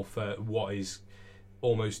football for what is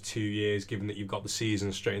almost 2 years, given that you've got the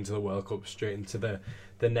season straight into the World Cup, straight into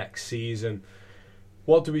the next season?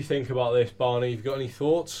 What do we think about this, Barney? Have you got any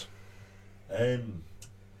thoughts? I'm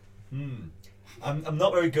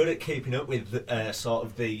not very good at keeping up with sort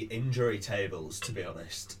of the injury tables, to be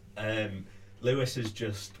honest. Lewis has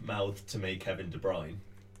just mouthed to me Kevin De Bruyne,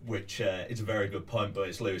 which is a very good point, but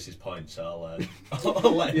it's Lewis's point, so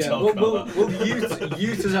I'll let him talk about that. Well,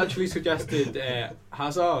 Ute has actually suggested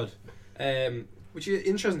Hazard, which is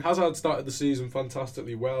interesting. Hazard started the season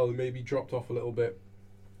fantastically well and maybe dropped off a little bit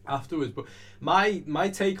afterwards. But my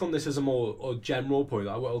take on this is a more general point.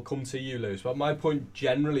 I will come to you, Lewis, but my point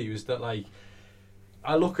generally was that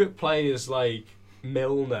I look at players like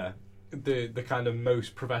Milner, the kind of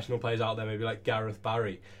most professional players out there, maybe like Gareth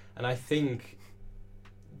Barry, and I think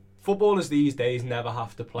footballers these days never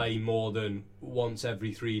have to play more than once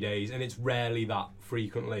every 3 days, and it's rarely that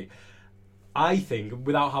frequently. I think,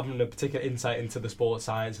 without having a particular insight into the sports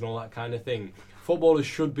science and all that kind of thing, footballers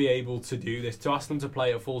should be able to do this. To ask them to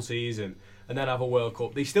play a full season and then have a World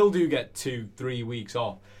Cup, they still do get 2-3 weeks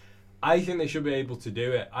off. I think they should be able to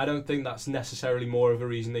do it. I don't think that's necessarily more of a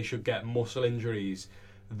reason they should get muscle injuries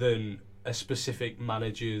than a specific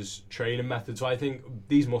manager's training method. So I think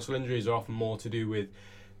these muscle injuries are often more to do with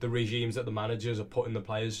the regimes that the managers are putting the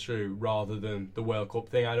players through rather than the World Cup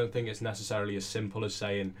thing. I don't think it's necessarily as simple as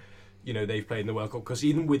saying, you know, they've played in the World Cup, because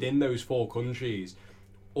even within those 4 countries,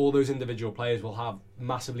 all those individual players will have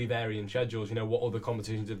massively varying schedules. You know, what other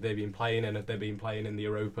competitions have they been playing in? Have they been playing in the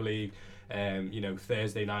Europa League? You know,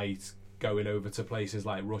 Thursday night going over to places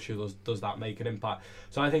like Russia, does that make an impact?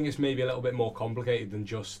 So I think it's maybe a little bit more complicated than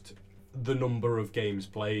just the number of games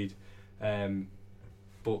played.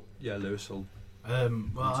 But yeah, Lewis will...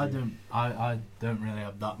 Well, I don't really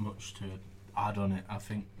have that much to add on it. I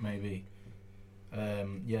think maybe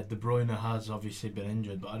De Bruyne has obviously been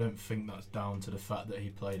injured, but I don't think that's down to the fact that he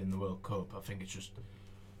played in the World Cup. I think it's just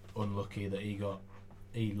unlucky that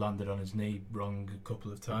he landed on his knee wrong a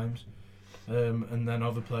couple of times. And then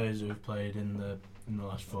other players who have played in the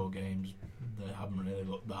last 4 games, they haven't really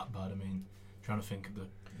looked that bad. I mean, trying to think of the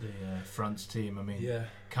France team. I mean,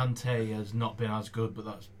 Kante has not been as good, but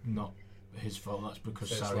that's not his fault. That's because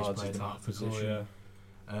Sarri's played in that position.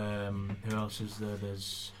 Who else is there?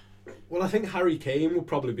 Well, I think Harry Kane would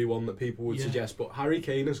probably be one that people would suggest, but Harry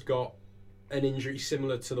Kane has got an injury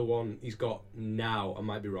similar to the one he's got now. I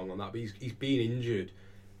might be wrong on that, but he's been injured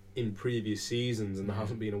in previous seasons, and there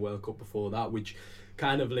hasn't been a World Cup before that, which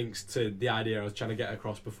kind of links to the idea I was trying to get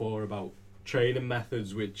across before about training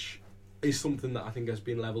methods, which is something that I think has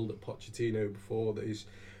been levelled at Pochettino before, that his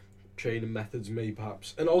training methods may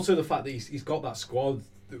perhaps, and also the fact that he's got that squad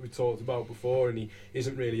that we talked about before, and he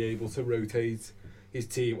isn't really able to rotate his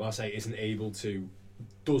team. Well, I say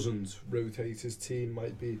doesn't rotate his team,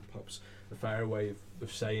 might be perhaps a fair way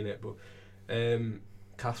of saying it. But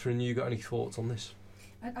Catherine, you got any thoughts on this?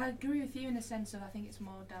 I agree with you in the sense of I think it's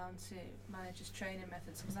more down to managers' training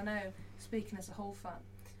methods, because I know, speaking as a Hull fan,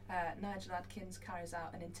 Nigel Adkins carries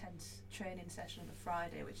out an intense training session on a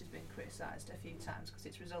Friday, which has been criticised a few times because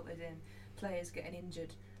it's resulted in players getting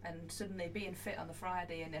injured and suddenly being fit on the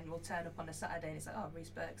Friday, and then we'll turn up on a Saturday and it's like, oh, Reece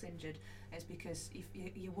Burke's injured. And it's because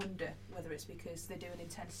you wonder whether it's because they do an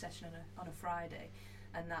intense session on a Friday,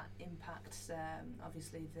 and that impacts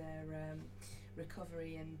obviously their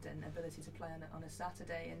recovery and ability to play on a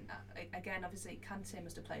Saturday. And again, obviously Kante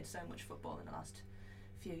must have played so much football in the last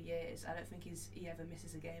few years. I don't think he ever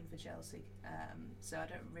misses a game for Chelsea, so I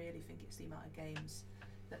don't really think it's the amount of games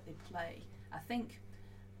that they play.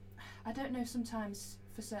 I don't know, sometimes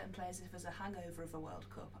for certain players if there's a hangover of a World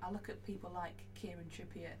Cup. I look at people like Kieran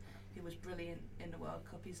Trippier, who was brilliant in the World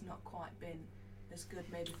Cup. He's not quite been as good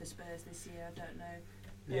maybe for Spurs this year, I don't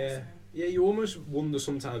know. Yeah, you almost wonder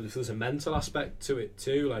sometimes if there's a mental aspect to it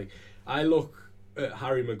too. Like, I look at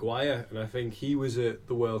Harry Maguire and I think he was at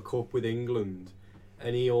the World Cup with England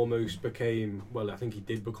and he almost became, well, I think he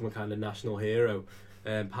did become a kind of national hero,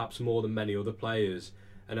 perhaps more than many other players.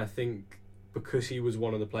 And I think because he was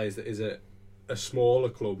one of the players that is at a smaller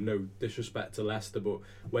club, no disrespect to Leicester, but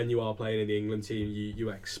when you are playing in the England team, you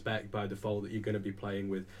expect by default that you're going to be playing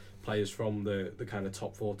with players from the kind of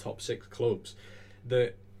top 4, top 6 clubs,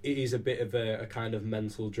 that it is a bit of a kind of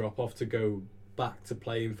mental drop-off to go back to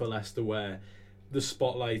playing for Leicester, where the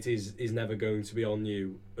spotlight is never going to be on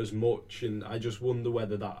you as much. And I just wonder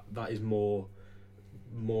whether that is more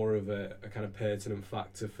of a kind of pertinent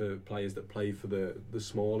factor for players that play for the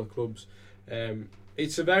smaller clubs.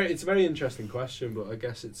 It's a very interesting question, but I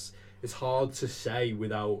guess it's hard to say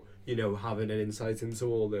without, you know, having an insight into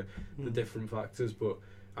all the different factors. But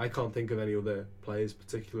I can't think of any other players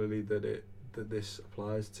particularly that this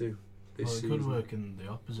applies to this season. Well, it could work in the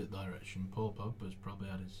opposite direction. Paul Pogba's probably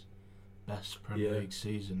had his best Premier League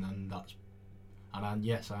season, and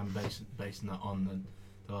yes, I'm basing that on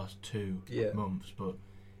the last 2 months, but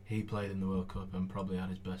he played in the World Cup and probably had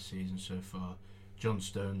his best season so far. John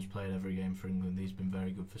Stones played every game for England. He's been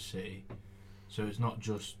very good for City. So it's not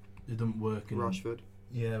just, it doesn't work in Rashford.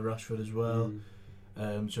 Yeah, Rashford as well.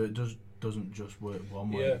 So it doesn't just work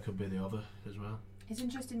one way. It could be the other as well. It's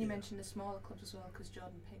interesting you mentioned the smaller clubs as well, because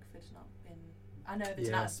Jordan Pickford's not been. I know it's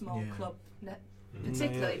not a small club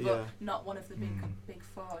particularly, but not one of the big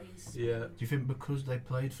 4. Do you think because they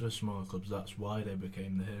played for the smaller clubs, that's why they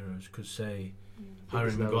became the heroes? Because say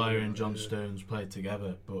Harry Maguire and John Stones played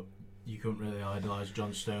together, but you couldn't really idolise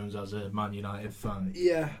John Stones as a Man United fan.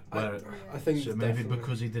 I think so. Maybe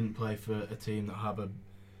because he didn't play for a team that have a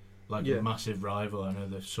massive rival. I know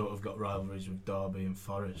they've sort of got rivalries with Derby and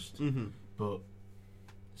Forest, but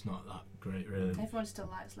it's not that great, really. Everyone still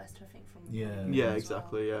likes Leicester, I think.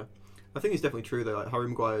 Exactly. Well. I think it's definitely true though. Like, Harry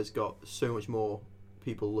Maguire's got so much more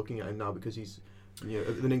people looking at him now because he's, you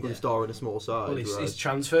know, an England star in a small side. Well, his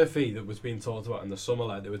transfer fee that was being talked about in the summer,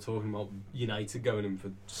 like they were talking about United going in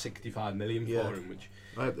for 65 million for him, which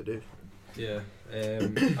I hope they do. Yeah.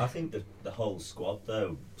 I think the whole squad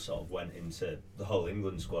though the whole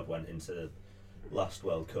England squad went into the last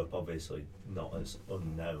World Cup obviously not as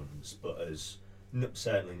unknowns, but as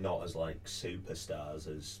certainly not as like superstars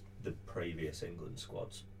as the previous England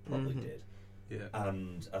squads probably did. Yeah.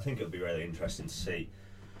 And I think it'll be really interesting to see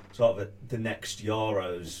sort of the next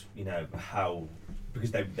Euros, how,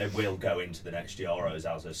 because they will go into the next Euros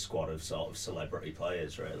as a squad of sort of celebrity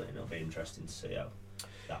players really, and it'll be interesting to see how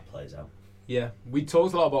that plays out. Yeah, we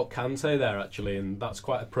talked a lot about Kante there actually, and that's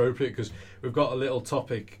quite appropriate because we've got a little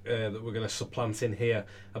topic that we're going to supplant in here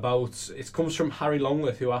about. It comes from Harry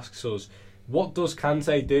Longworth, who asks us, what does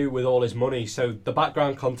Kante do with all his money? So the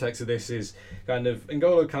background context of this is kind of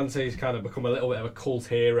N'Golo Kante's kind of become a little bit of a cult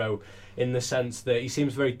hero in the sense that he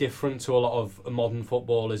seems very different to a lot of modern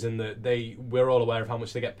footballers in that we're all aware of how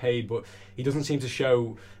much they get paid, but he doesn't seem to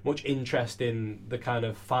show much interest in the kind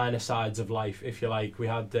of finer sides of life, if you like. We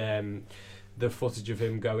had the footage of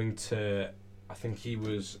him going to, I think he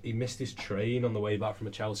missed his train on the way back from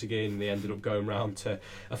a Chelsea game, and they ended up going round to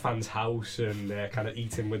a fan's house and kind of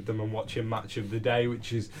eating with them and watching Match of the Day,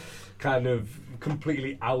 which is kind of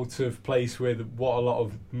completely out of place with what a lot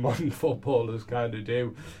of modern footballers kind of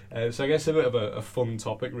do. So I guess a bit of a fun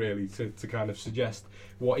topic really to kind of suggest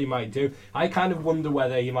what he might do. I kind of wonder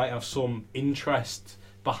whether he might have some interest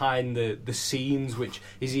behind the scenes, which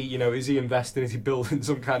is he investing, is he building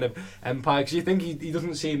some kind of empire? Because you think he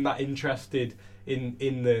doesn't seem that interested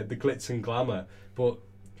in the glitz and glamour, but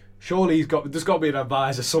surely there's got to be an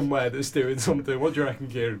advisor somewhere that's doing something. What do you reckon,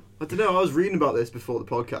 Kieran? I don't know, I was reading about this before the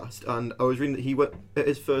podcast, and I was reading that he went at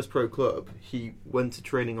his first pro club, he went to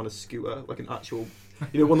training on a scooter, like an actual, one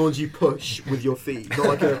of the ones you push with your feet, not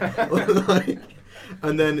like a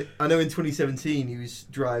and then I know in 2017 he was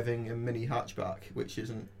driving a mini hatchback, which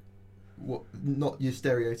isn't not your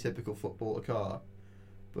stereotypical footballer car.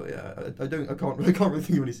 But yeah, I can't really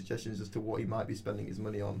think of any suggestions as to what he might be spending his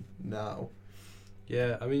money on now.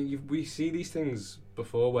 Yeah, I mean we see these things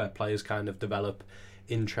before where players kind of develop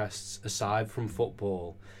interests aside from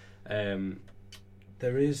football.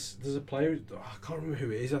 There's a player, I can't remember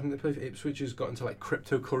who it is, I think they play for Ipswich, who's got into like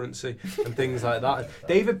cryptocurrency and things like that.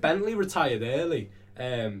 David Bentley retired early,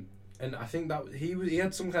 and I think that he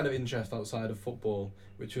had some kind of interest outside of football,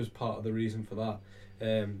 which was part of the reason for that.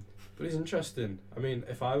 But it's interesting. I mean,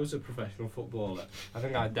 if I was a professional footballer, I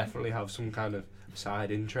think I'd definitely have some kind of side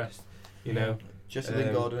interest, you know. Jesse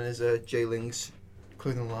Lingard and his J-Lings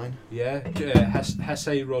clothing line. Yeah,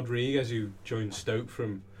 Jesse Rodriguez, who joined Stoke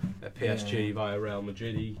from PSG via Real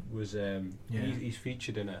Madrid, he was he's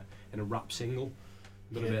featured in a rap single.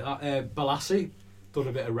 Done a bit of that. Balassi done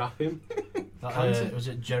a bit of rapping. Was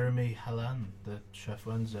it Jeremy Hallan, the Chef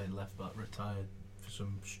Wednesday left back, retired for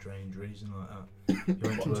some strange reason like that? He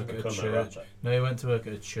went to work at a church. No, he went to work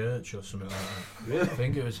at a church or something like that. Really? I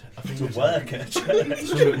think it was Work at a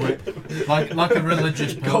church. like a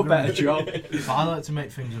religious pilgrimage. Got a better job. But I like to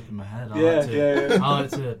make things up in my head. Yeah. I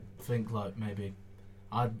like to think like maybe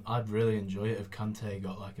I'd really enjoy it if Kante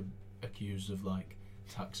got like accused of like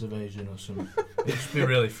tax evasion or something. It'd just be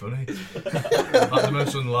really funny. Like the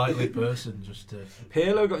most unlikely person just to...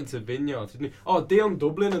 Pirlo got into Vineyard, didn't he? Oh, Dion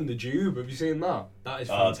Dublin and the Jube, have you seen that? That is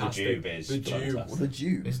fantastic. The Jube is Well, the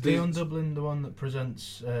Jew. Is Dion Dublin the one that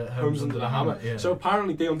presents Homes Under the Hammer? Yeah. So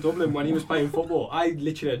apparently Dion Dublin, when he was playing football, I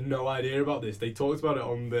literally had no idea about this. They talked about it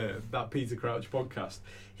on that Peter Crouch podcast.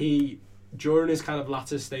 During his kind of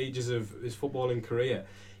latter stages of his footballing career,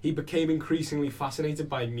 he became increasingly fascinated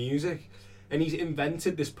by music. And he's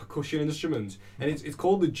invented this percussion instrument, and it's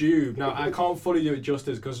called the Jube. Now I can't fully do it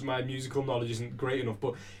justice because my musical knowledge isn't great enough,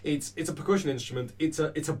 but it's a percussion instrument. It's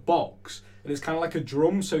a box, and it's kind of like a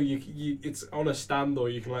drum. So it's on a stand, or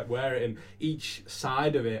you can like wear it, and each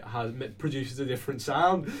side of it produces a different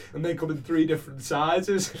sound, and they come in 3 different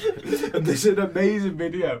sizes. And there's an amazing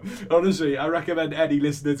video. Honestly, I recommend any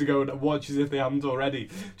listener to go and watch it if they haven't already.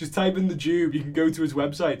 Just type in the Jube. You can go to his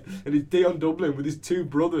website, and it's Dion Dublin with his 2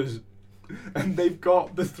 brothers. And they've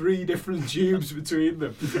got the 3 different tubes between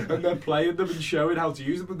them, and they're playing them and showing how to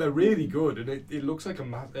use them, and they're really good, and it looks like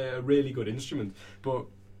a really good instrument. But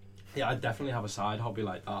yeah, I'd definitely have a side hobby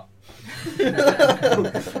like that.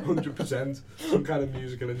 100%. Some kind of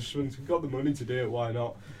musical instrument. We've got the money to do it, why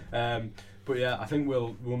not? But yeah, I think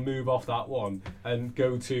we'll move off that one and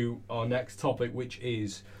go to our next topic, which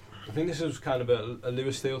is, I think this was kind of a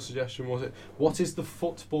Lewis Steele suggestion, was it? What is the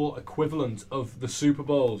football equivalent of the Super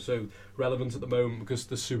Bowl? So relevant at the moment because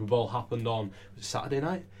the Super Bowl happened on Saturday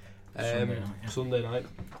night? Sunday night.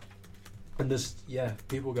 And there's,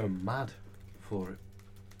 people go mad for it.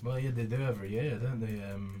 Well, yeah, they do every year, don't they?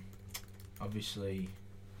 Obviously,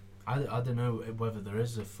 I don't know whether there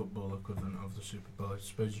is a football equivalent of the Super Bowl. I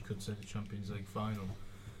suppose you could say the Champions League final.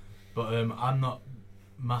 But I'm not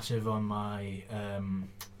massive on my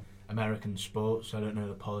American sports. I don't know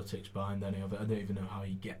the politics behind any of it. I don't even know how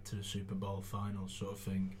you get to the Super Bowl final sort of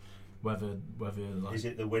thing. Whether like, is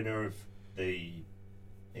it the winner of the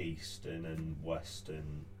Eastern and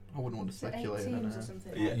Western? I wouldn't want to speculate. Eight I don't teams know. or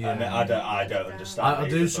something. Yeah, I don't understand. I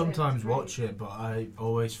do either, sometimes watch it, but I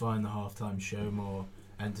always find the halftime show more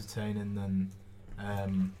entertaining than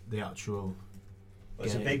the actual. Well,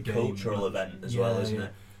 it's a big game cultural event as well, isn't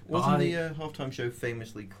it? Wasn't the halftime show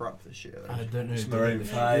famously crap this year? I don't know. It's if Maroon they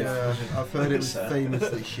did it. 5. Yeah, I've heard it was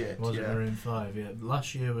famously shit. Was it yeah. Maroon 5? Yeah.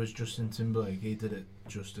 Last year was Justin Timberlake. He did it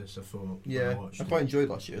justice, I thought. when I Yeah, watched I it. quite enjoyed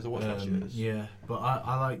last year's. I watched last year's. Yeah, but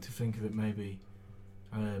I like to think of it maybe,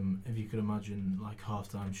 if you could imagine like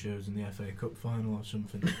halftime shows in the FA Cup final or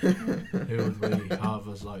something. Who would we have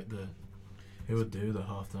as like who would do the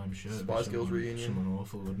halftime show? It'd be Spice Girls someone- reunion. Someone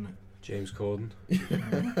awful, wouldn't it? James Corden.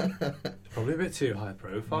 Probably a bit too high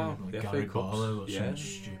profile. Yeah, like the Gary FA Cups. Barlow or Yeah. something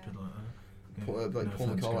stupid like that. Yeah, Like no Paul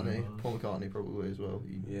offence, Gary McCartney. Barlow. Paul McCartney probably as well.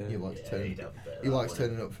 He likes Yeah, turning. he'd have a bit of He that, likes wouldn't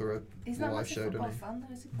turning up for a He's not a live massive show, football doesn't he? fan,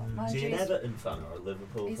 though, is he? he? Mind Is he you, an he's- Everton fan or a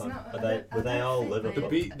Liverpool he's fan? not- Were they all think Liverpool?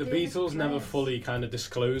 The Beatles never fully kind of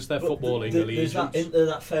disclosed their footballing There's allegiance. isn't there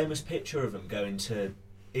that famous picture of him going to?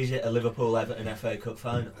 Is it a Liverpool Everton FA Cup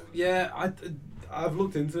final? Yeah, I've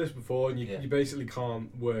looked into this before, and Yeah. you basically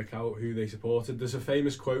can't work out who they supported. There's a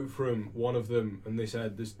famous quote from one of them, and they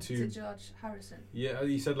said there's Is two. it George Harrison? Yeah,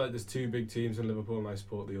 he said like there's two big teams in Liverpool, and I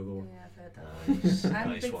support the other Yeah, one. I've heard that. Nice, I'm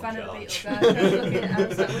nice a big one, fan of the George. Beatles. I was looking, I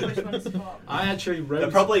was like, which one to support? I actually They're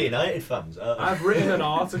wrote. probably United fans. Aren't they? I've written an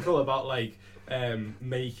article about like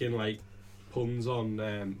making like puns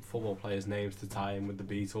on football players' names to tie in with the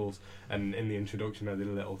Beatles, and in the introduction I did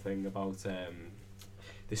a little thing about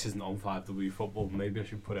this isn't on 5W football. Maybe I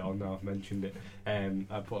should put it on now. I've mentioned it.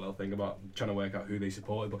 I put a little thing about trying to work out who they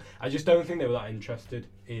supported, but I just don't think they were that interested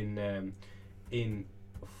in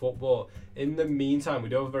football. In the meantime, we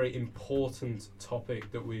do have a very important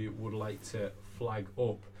topic that we would like to flag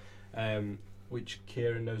up, which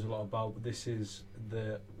Kieran knows a lot about. But this is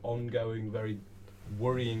the ongoing, very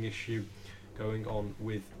worrying issue going on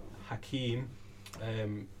with Hakeem.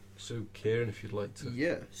 So, Kieran, if you'd like to.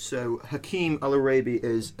 Yeah, so Hakeem Al Arabi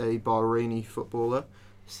is a Bahraini footballer,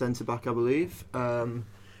 centre back, I believe,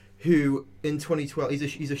 who in 2012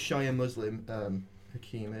 he's a Shia Muslim.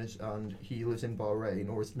 Hakeem is, and he lives in Bahrain,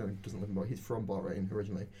 or he doesn't live in Bahrain. He's from Bahrain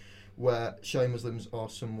originally, where Shia Muslims are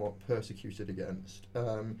somewhat persecuted against.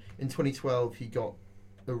 In 2012, he got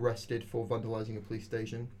arrested for vandalising a police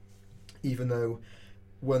station, even though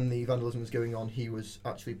when the vandalism was going on, he was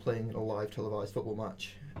actually playing in a live televised football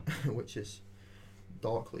match, which is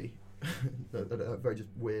darkly very just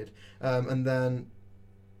weird. And then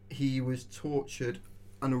he was tortured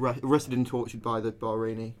and arrested and tortured by the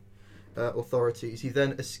Bahraini authorities. He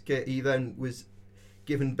then escaped. He then was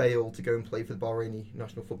given bail to go and play for the Bahraini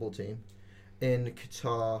national football team in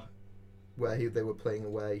Qatar, where they were playing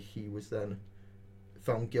away. He was then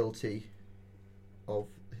found guilty of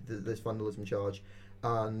this vandalism charge,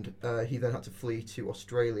 and he then had to flee to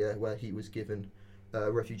Australia, where he was given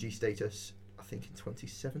refugee status, I think in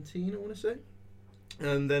 2017, I want to say.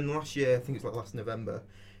 And then last year, I think it's like last November,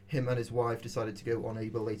 him and his wife decided to go on a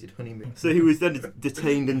belated honeymoon. So he was then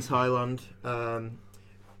detained in Thailand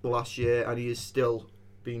last year, and he is still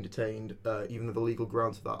being detained, even though the legal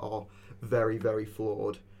grounds for that are very, very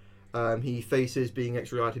flawed. He faces being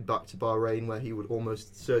extradited back to Bahrain, where he would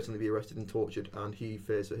almost certainly be arrested and tortured, and he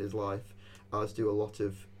fears for his life, as do a lot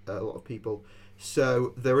of people.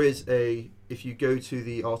 So there is if you go to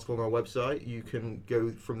the article on our website, you can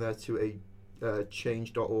go from there to a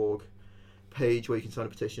change.org page where you can sign a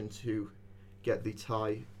petition to get the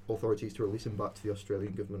Thai authorities to release him back to the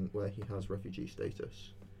Australian government, where he has refugee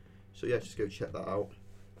status. So yeah, just go check that out.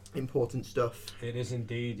 Important stuff. It is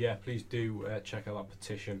indeed, yeah. Please do check out that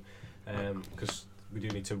petition, because we do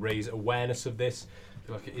need to raise awareness of this. I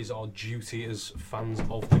feel like it is our duty as fans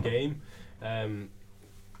of the game.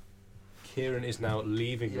 Kieran is now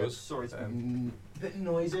leaving us. Sorry, it's a bit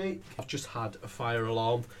noisy. I've just had a fire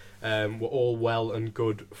alarm. We're all well and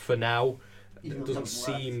good for now. It doesn't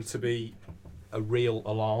seem to be a real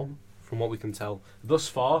alarm, from what we can tell thus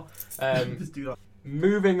far. Just do that.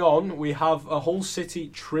 Moving on, we have a Hull City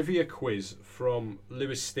trivia quiz from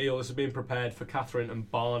Lewis Steele. This has been prepared for Catherine and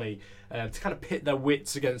Barney to kind of pit their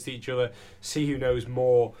wits against each other, see who knows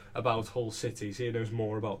more about Hull City, see who knows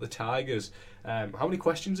more about the Tigers. How many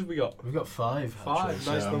questions have we got? We've got 5. Five,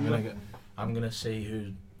 actually, nice so number. I'm gonna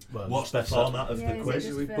see well, What's the best format of Yeah, the is it quiz?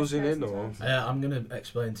 just Are we first buzzing in, person or- to answer? I'm going to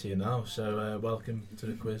explain to you now. So, welcome to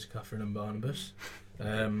the quiz, Catherine and Barnabas.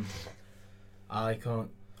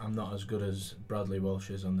 I'm not as good as Bradley Walsh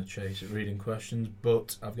is on the chase at reading questions,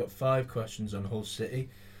 but I've got 5 questions on Hull City.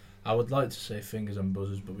 I would like to say fingers and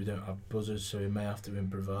buzzers, but we don't have buzzers, so we may have to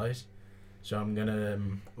improvise. So I'm gonna.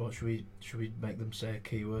 What should we make them say a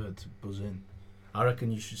key word to buzz in? I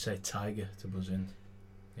reckon you should say tiger to buzz in.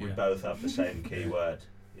 We Yeah. both have the same keyword.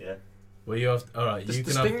 Yeah. Well, you have. All right. There's You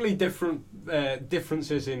can have. distinctly different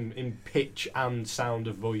differences in pitch and sound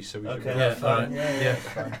of voice. So we should Okay. Yeah, That's fine. alright, Yeah. yeah.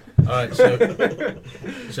 Fine. All right. So,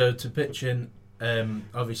 so to pitch in,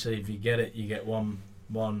 obviously, if you get it, you get one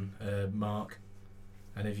mark,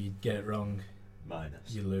 and if you get it wrong, Minus.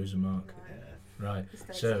 you lose a mark. Right. Yeah. Right. The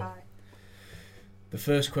stakes So- are high. The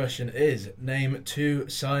first question is: name 2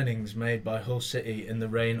 signings made by Hull City in the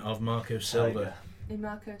reign of Marco Silva. Tiger. In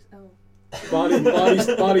Marcos. Oh,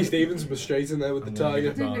 Barney Stevens was straight in there with the I'm gonna I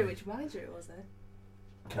give tiger. it- didn't know which manager it was then.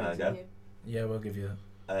 Can I go? Continue. Yeah, we'll give you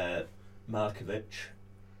that. Markovic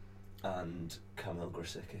and Kamil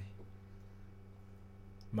Grosicki.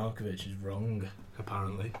 Markovic is wrong,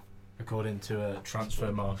 apparently, according to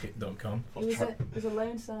transfermarket.com. It was a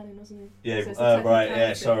loan signing, wasn't it? Yeah. So it's a Right. Yeah.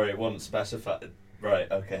 technicality. Sorry. It wasn't specified. Right.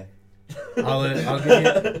 Okay. I'll give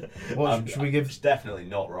you. What should we give? It's definitely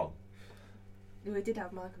not wrong. We did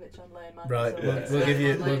have Markovic on loan. Marcos Right, on we'll- loan, we'll give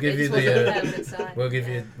you- on we'll loan. give It you just the, wasn't a permanent sign,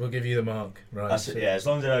 We'll give you the mark. Right. That's so- it, yeah. As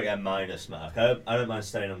long as I don't get a minus mark, I don't mind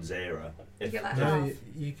staying on 0. You get that No, half.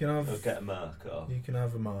 you can I'll have. get a mark or You can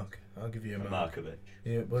have a mark. I'll give you a a mark. Markovic.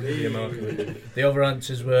 Yeah, we'll give you a mark. The other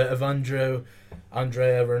answers were Evandro,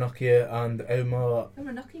 Andrea Ranocchia, and Omar Oh,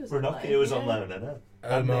 Ranocchia was on loan. Ranocchia was on yeah. loan, I know.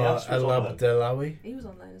 And Omar Nias was on loan. Elabdelawi. He was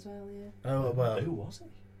on loan as well, yeah. Oh well. Who was he?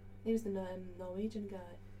 He was the Norwegian guy.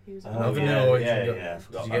 He was on Another loan. Norwegian yeah, guy. yeah, I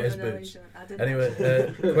forgot Did you that. get his Another boots? Norwegian. I didn't Anyway,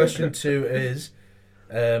 actually. question 2 is,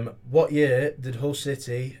 what year did Hull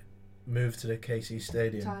City move to the KC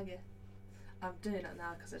Stadium? Tiger. I'm doing that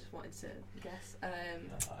now because I just wanted to guess. Oh,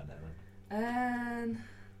 I know.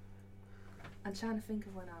 I'm trying to think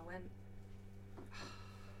of when I went.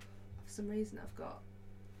 For some reason,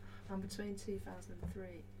 I'm between 2003,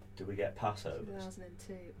 Did we get passovers?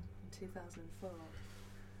 2002, and 2004.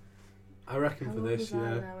 I reckon How for old this, was I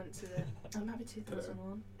when yeah. I went to the? Oh, maybe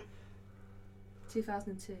 2001.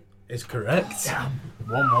 2002. Is correct.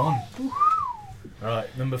 1-1.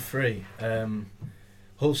 Right, number 3.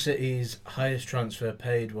 Hull City's highest transfer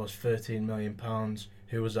paid was £13 million.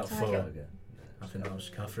 Who was that for? Tiger. I think that was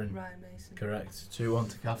Catherine. Ryan Mason. Correct. 2-1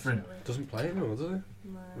 to Catherine. Unfortunately. Doesn't play anymore, does he?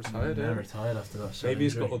 No. Retired, Yeah, yeah. retired after that. Maybe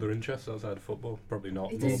he's got injury. other interests outside of football. Probably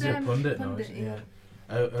not. He He's does, a pundit now, pundit, isn't he? yeah.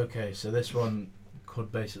 Oh, okay, so this one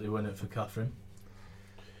could basically win it for Catherine.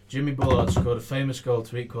 Jimmy Bullard scored a famous goal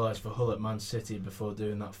to equalise for Hull at Man City before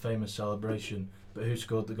doing that famous celebration. But who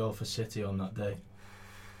scored the goal for City on that day?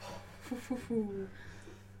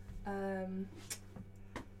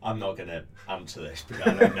 I'm not going to answer this because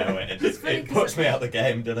I don't know it. It's funny It 'cause puts me out the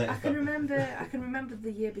game, doesn't it? I can remember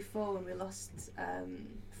the year before when we lost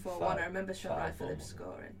 4-1. I remember Sean Wright 5-1. Phillips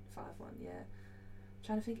scoring 5-1. Yeah, I'm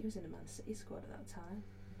trying to think who was in a Man City squad at that time.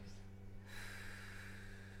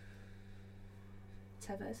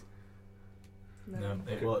 Tevez.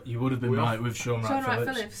 No, you would have been We right with Sean Sean Wright Wright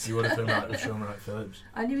Phillips. Phillips. You would have been right with Sean Wright Phillips.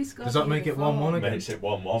 I knew he scored. Does that the make year it before. 1-1 again? Makes it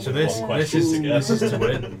 1-1 So with this one question is to go. this is to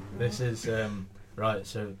win. This is right.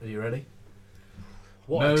 So are you ready?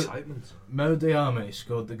 What No. excitement. Mo Diame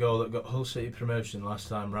scored the goal that got Hull City promotion last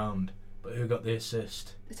time round, but who got the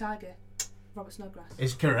assist? The Tiger. Robert Snodgrass.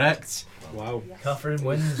 Is correct. Wow. Yes. Catherine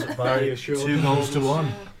wins by Very assured. 2 goals to 1.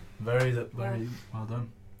 Yeah. Very well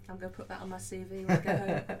done. I'm going to put that on my CV when I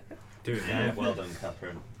get home. Do it Yeah, now. well done,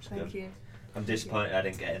 Catherine. It's Thank good. you. I'm disappointed I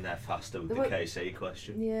didn't get in there faster with the There wa- KC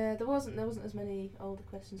question. Yeah, there wasn't as many older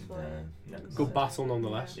questions for you. No. Good battle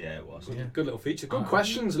nonetheless. Yeah, it was. Good, Yeah. good little feature. Good Oh.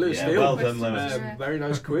 questions, Lewis Yeah, Steele. well done, Lewis. Yeah. Very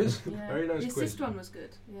nice quiz. Yeah. Very nice The quiz. assist one was good.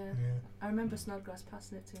 Yeah. I remember Snodgrass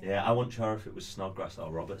passing it to him. Yeah, I wasn't sure if it was Snodgrass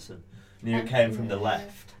or Robertson. Knew it Um, came from the yeah.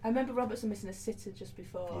 left. I remember Robertson missing a sitter just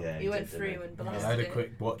before. Yeah, he he went did, through didn't he? and Yeah, blasted I had a it.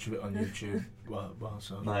 quick watch of it on YouTube.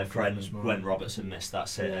 So My friend, when Robertson missed that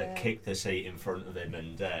sitter, Yeah. kicked the seat in front of him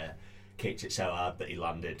and kicked it so hard that he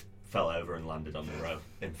fell over and landed on the row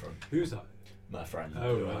in front. Who's that? My friend.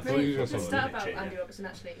 Oh, who right. I I thought thought you Really, were the going to stat say about Richie, Andy yeah. Robertson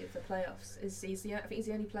actually in the playoffs is I think he's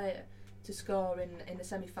the only player to score in the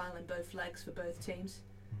semi-final in both legs for both teams.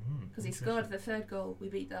 Because he scored the third goal, we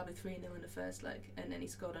beat Derby 3-0 in the first leg, and then he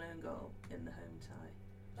scored an own goal in the home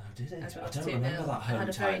tie. Oh, did he? That's I what don't 2-0. remember that I had home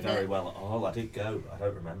a tie very very net- well at all. I did go. I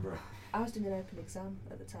don't remember it. I was doing an open exam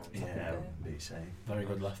at the time. So I Yeah, couldn't go. be safe. Very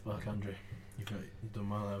good left back, Andrew. You've done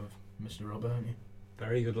well there with Mr. Robert, haven't you?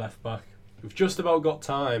 Very good left back. We've just about got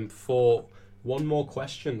time for one more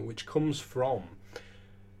question, which comes from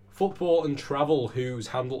Football and Travel, whose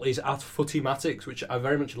handle is at Footymatics, which I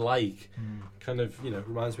very much like. Kind of,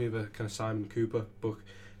 reminds me of a kind of Simon Cooper book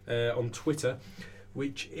on Twitter,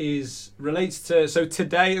 which relates to, so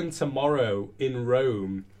today and tomorrow in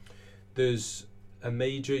Rome, there's a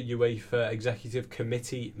major UEFA Executive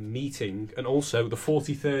Committee meeting, and also the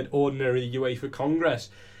 43rd Ordinary UEFA Congress.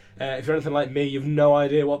 If you're anything like me, you've no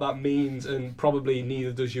idea what that means, and probably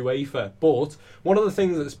neither does UEFA. But one of the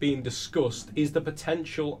things that's being discussed is the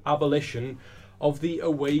potential abolition of the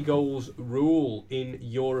away goals rule in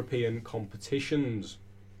European competitions.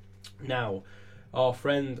 Now, our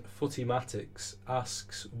friend Footymatics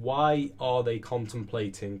asks, why are they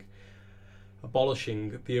contemplating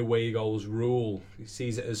abolishing the away goals rule? He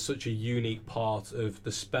sees it as such a unique part of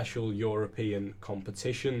the special European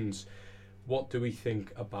competitions. What do we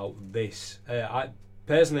think about this? I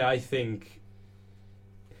think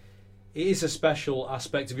it is a special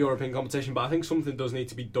aspect of European competition, but I think something does need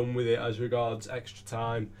to be done with it as regards extra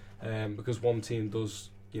time, because one team does,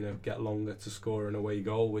 get longer to score an away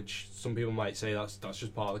goal, which some people might say that's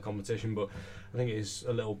just part of the competition, but I think it is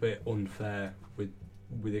a little bit unfair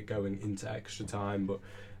with it going into extra time. But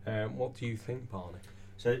what do you think, Barney?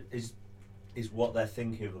 So is what they're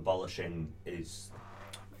thinking of abolishing is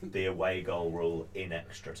the away goal rule in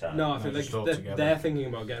extra time? No, I think they're thinking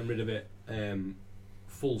about getting rid of it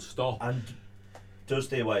full stop. And does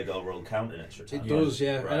the away goal rule count in extra time? It does,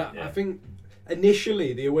 yeah. Right, and I think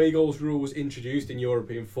initially the away goals rule was introduced in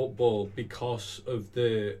European football because of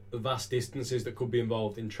the vast distances that could be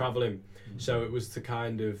involved in travelling. Mm-hmm. So it was to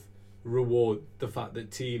kind of reward the fact that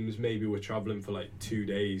teams maybe were travelling for like 2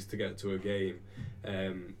 days to get to a game.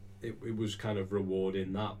 It was kind of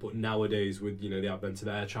rewarding that, but nowadays with the advent of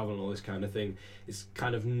air travel and all this kind of thing, it's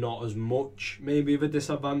kind of not as much maybe of a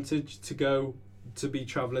disadvantage to be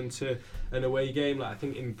travelling to an away game. Like I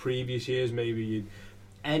think in previous years, maybe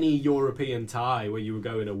any European tie where you were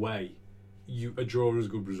going away, a draw is a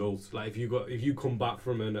good result. Like if you come back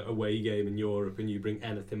from an away game in Europe and you bring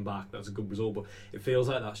anything back, that's a good result. But it feels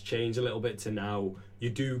like that's changed a little bit to now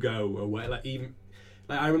you do go away. Like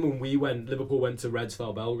I remember when Liverpool went to Red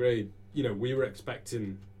Star Belgrade, we were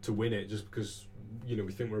expecting to win it just because, we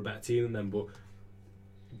think we're a better team than them. But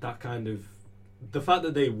that kind of, the fact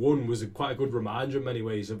that they won was quite a good reminder in many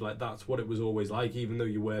ways of like that's what it was always like. Even though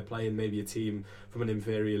you were playing maybe a team from an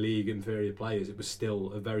inferior league, inferior players, it was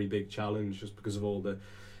still a very big challenge just because of all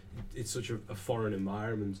it's such a foreign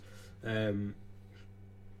environment.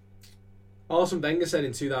 Arsene Wenger said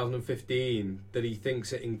in 2015 that he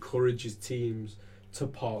thinks it encourages teams to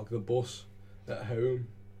park the bus at home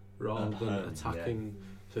rather than attacking. Yeah.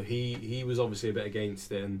 So he was obviously a bit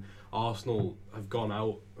against it, and Arsenal have gone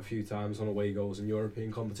out a few times on away goals in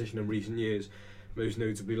European competition in recent years, most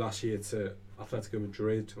notably last year to Atletico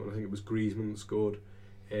Madrid, when I think it was Griezmann that scored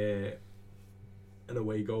an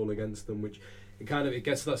away goal against them, which it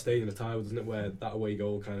gets to that stage in the title, doesn't it, where that away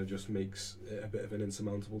goal kind of just makes it a bit of an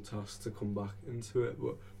insurmountable task to come back into it.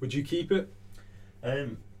 But would you keep it?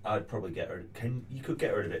 I'd probably get rid. You could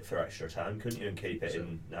get rid of it for extra time, couldn't you, and keep it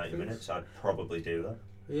in 90 minutes? I'd probably do that.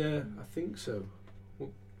 Yeah, I think so.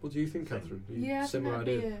 What do you think, Catherine? Yeah, I think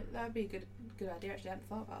that'd be a good idea. Actually, I hadn't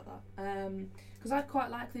thought about that. Because I quite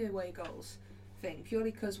like the away goals thing, purely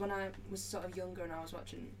because when I was sort of younger and I was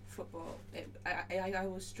watching football, I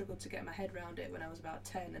always struggled to get my head around it when I was about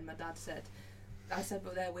 10, and my dad said,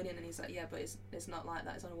 but they're winning, and he's like, yeah, but it's not like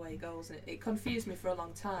that, it's on away goals, and it confused me for a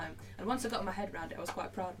long time, and once I got my head around it I was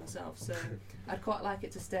quite proud of myself, so I'd quite like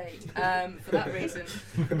it to stay for that reason.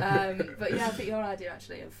 But yeah, I think your idea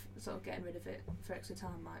actually of sort of getting rid of it for extra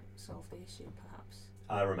time might solve the issue perhaps.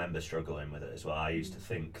 I remember struggling with it as well. I used to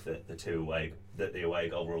think that the away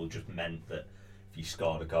goal rule just meant that if you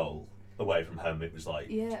scored a goal away from home, it was like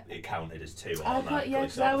it counted as two automatically.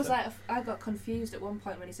 Because I was like, I got confused at one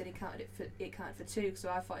point when he said it counted for two. So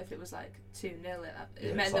I thought if it was like 2-0,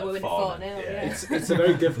 it meant they were winning 4-0. Yeah. It's a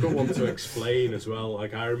very difficult one to explain as well.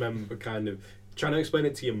 Like I remember kind of trying to explain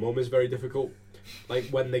it to your mum is very difficult. Like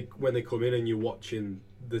when they come in and you're watching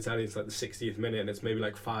the telly, it's like the 60th minute and it's maybe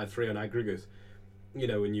like 5-3 on aggregate.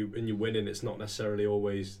 And you're winning. It's not necessarily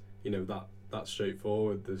always that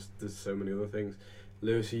straightforward. There's so many other things.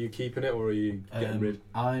 Lewis, are you keeping it or are you getting rid?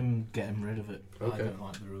 I'm getting rid of it. Okay. I don't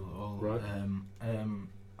like the rule at all. Right.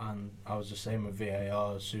 And I was the same with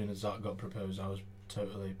VAR. As soon as that got proposed, I was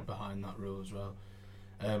totally behind that rule as well.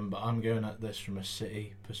 But I'm going at this from a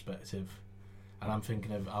City perspective, and I'm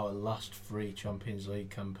thinking of our last 3 Champions League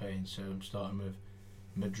campaigns. So I'm starting with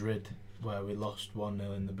Madrid, where we lost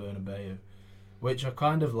 1-0 in the Bernabeu. which I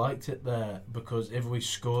kind of liked it there, because if we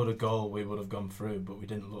scored a goal we would have gone through, but we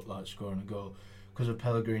didn't look like scoring a goal because of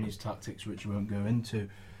Pellegrini's tactics, which we won't go into.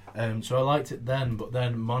 So I liked it then, but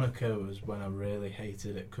then Monaco was when I really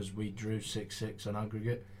hated it, because we drew 6-6 on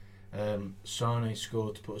aggregate. Sane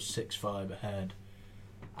scored to put us 6-5 ahead,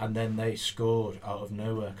 and then they scored out of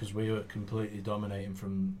nowhere because we were completely dominating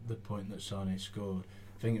from the point that Sane scored.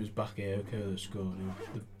 I think it was Bakayoko that scored,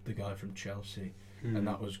 the guy from Chelsea, and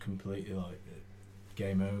that was completely like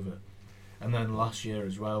game over. And then last year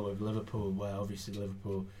as well with Liverpool, where obviously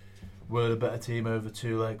Liverpool were the better team over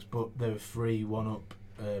 2 legs, but they were 3-1 up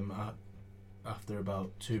after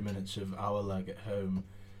about 2 minutes of our leg at home.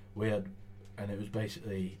 And it was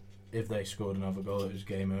basically, if they scored another goal, it was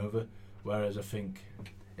game over. Whereas I think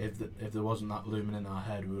if there wasn't that looming in our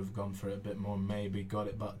head, we would have gone for it a bit more, maybe got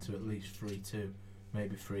it back to at least 3-2,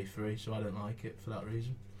 maybe 3-3. So I don't like it for that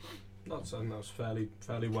reason. That's fairly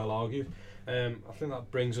well argued. I think that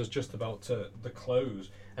brings us just about to the close.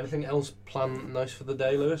 Anything else planned nice for the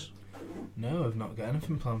day, Lewis? No, I've not got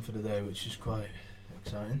anything planned for the day, which is quite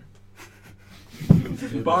exciting.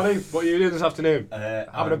 Barney, what are you doing this afternoon?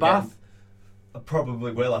 Having a bath? I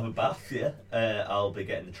probably will have a bath, yeah. I'll be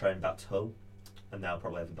getting the train back to Hull, and now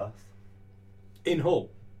probably have a bath. In Hull?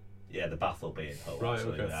 Yeah, the bath will be in Hull. Right,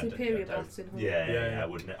 absolutely. okay. Superior baths in Hull. Yeah.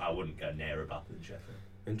 I wouldn't go near a bath in Sheffield.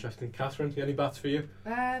 Interesting. Catherine, any baths for you?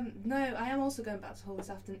 No, I am also going back to Hull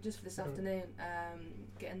this afternoon, just for this afternoon,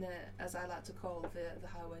 getting the, as I like to call, the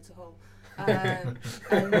highway to Hull. And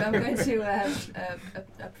I'm going to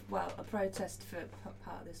a protest for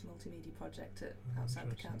part of this multimedia project outside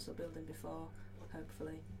the council building before,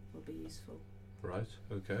 hopefully, will be useful. Right,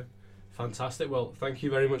 okay. Fantastic. Well, thank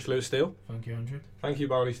you very much, Lewis Steele. Thank you, Andrew. Thank you,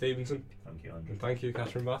 Barney Stevenson. Thank you, Andrew. And thank you,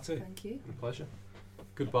 Catherine Batty. Thank you. A pleasure.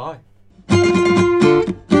 Goodbye.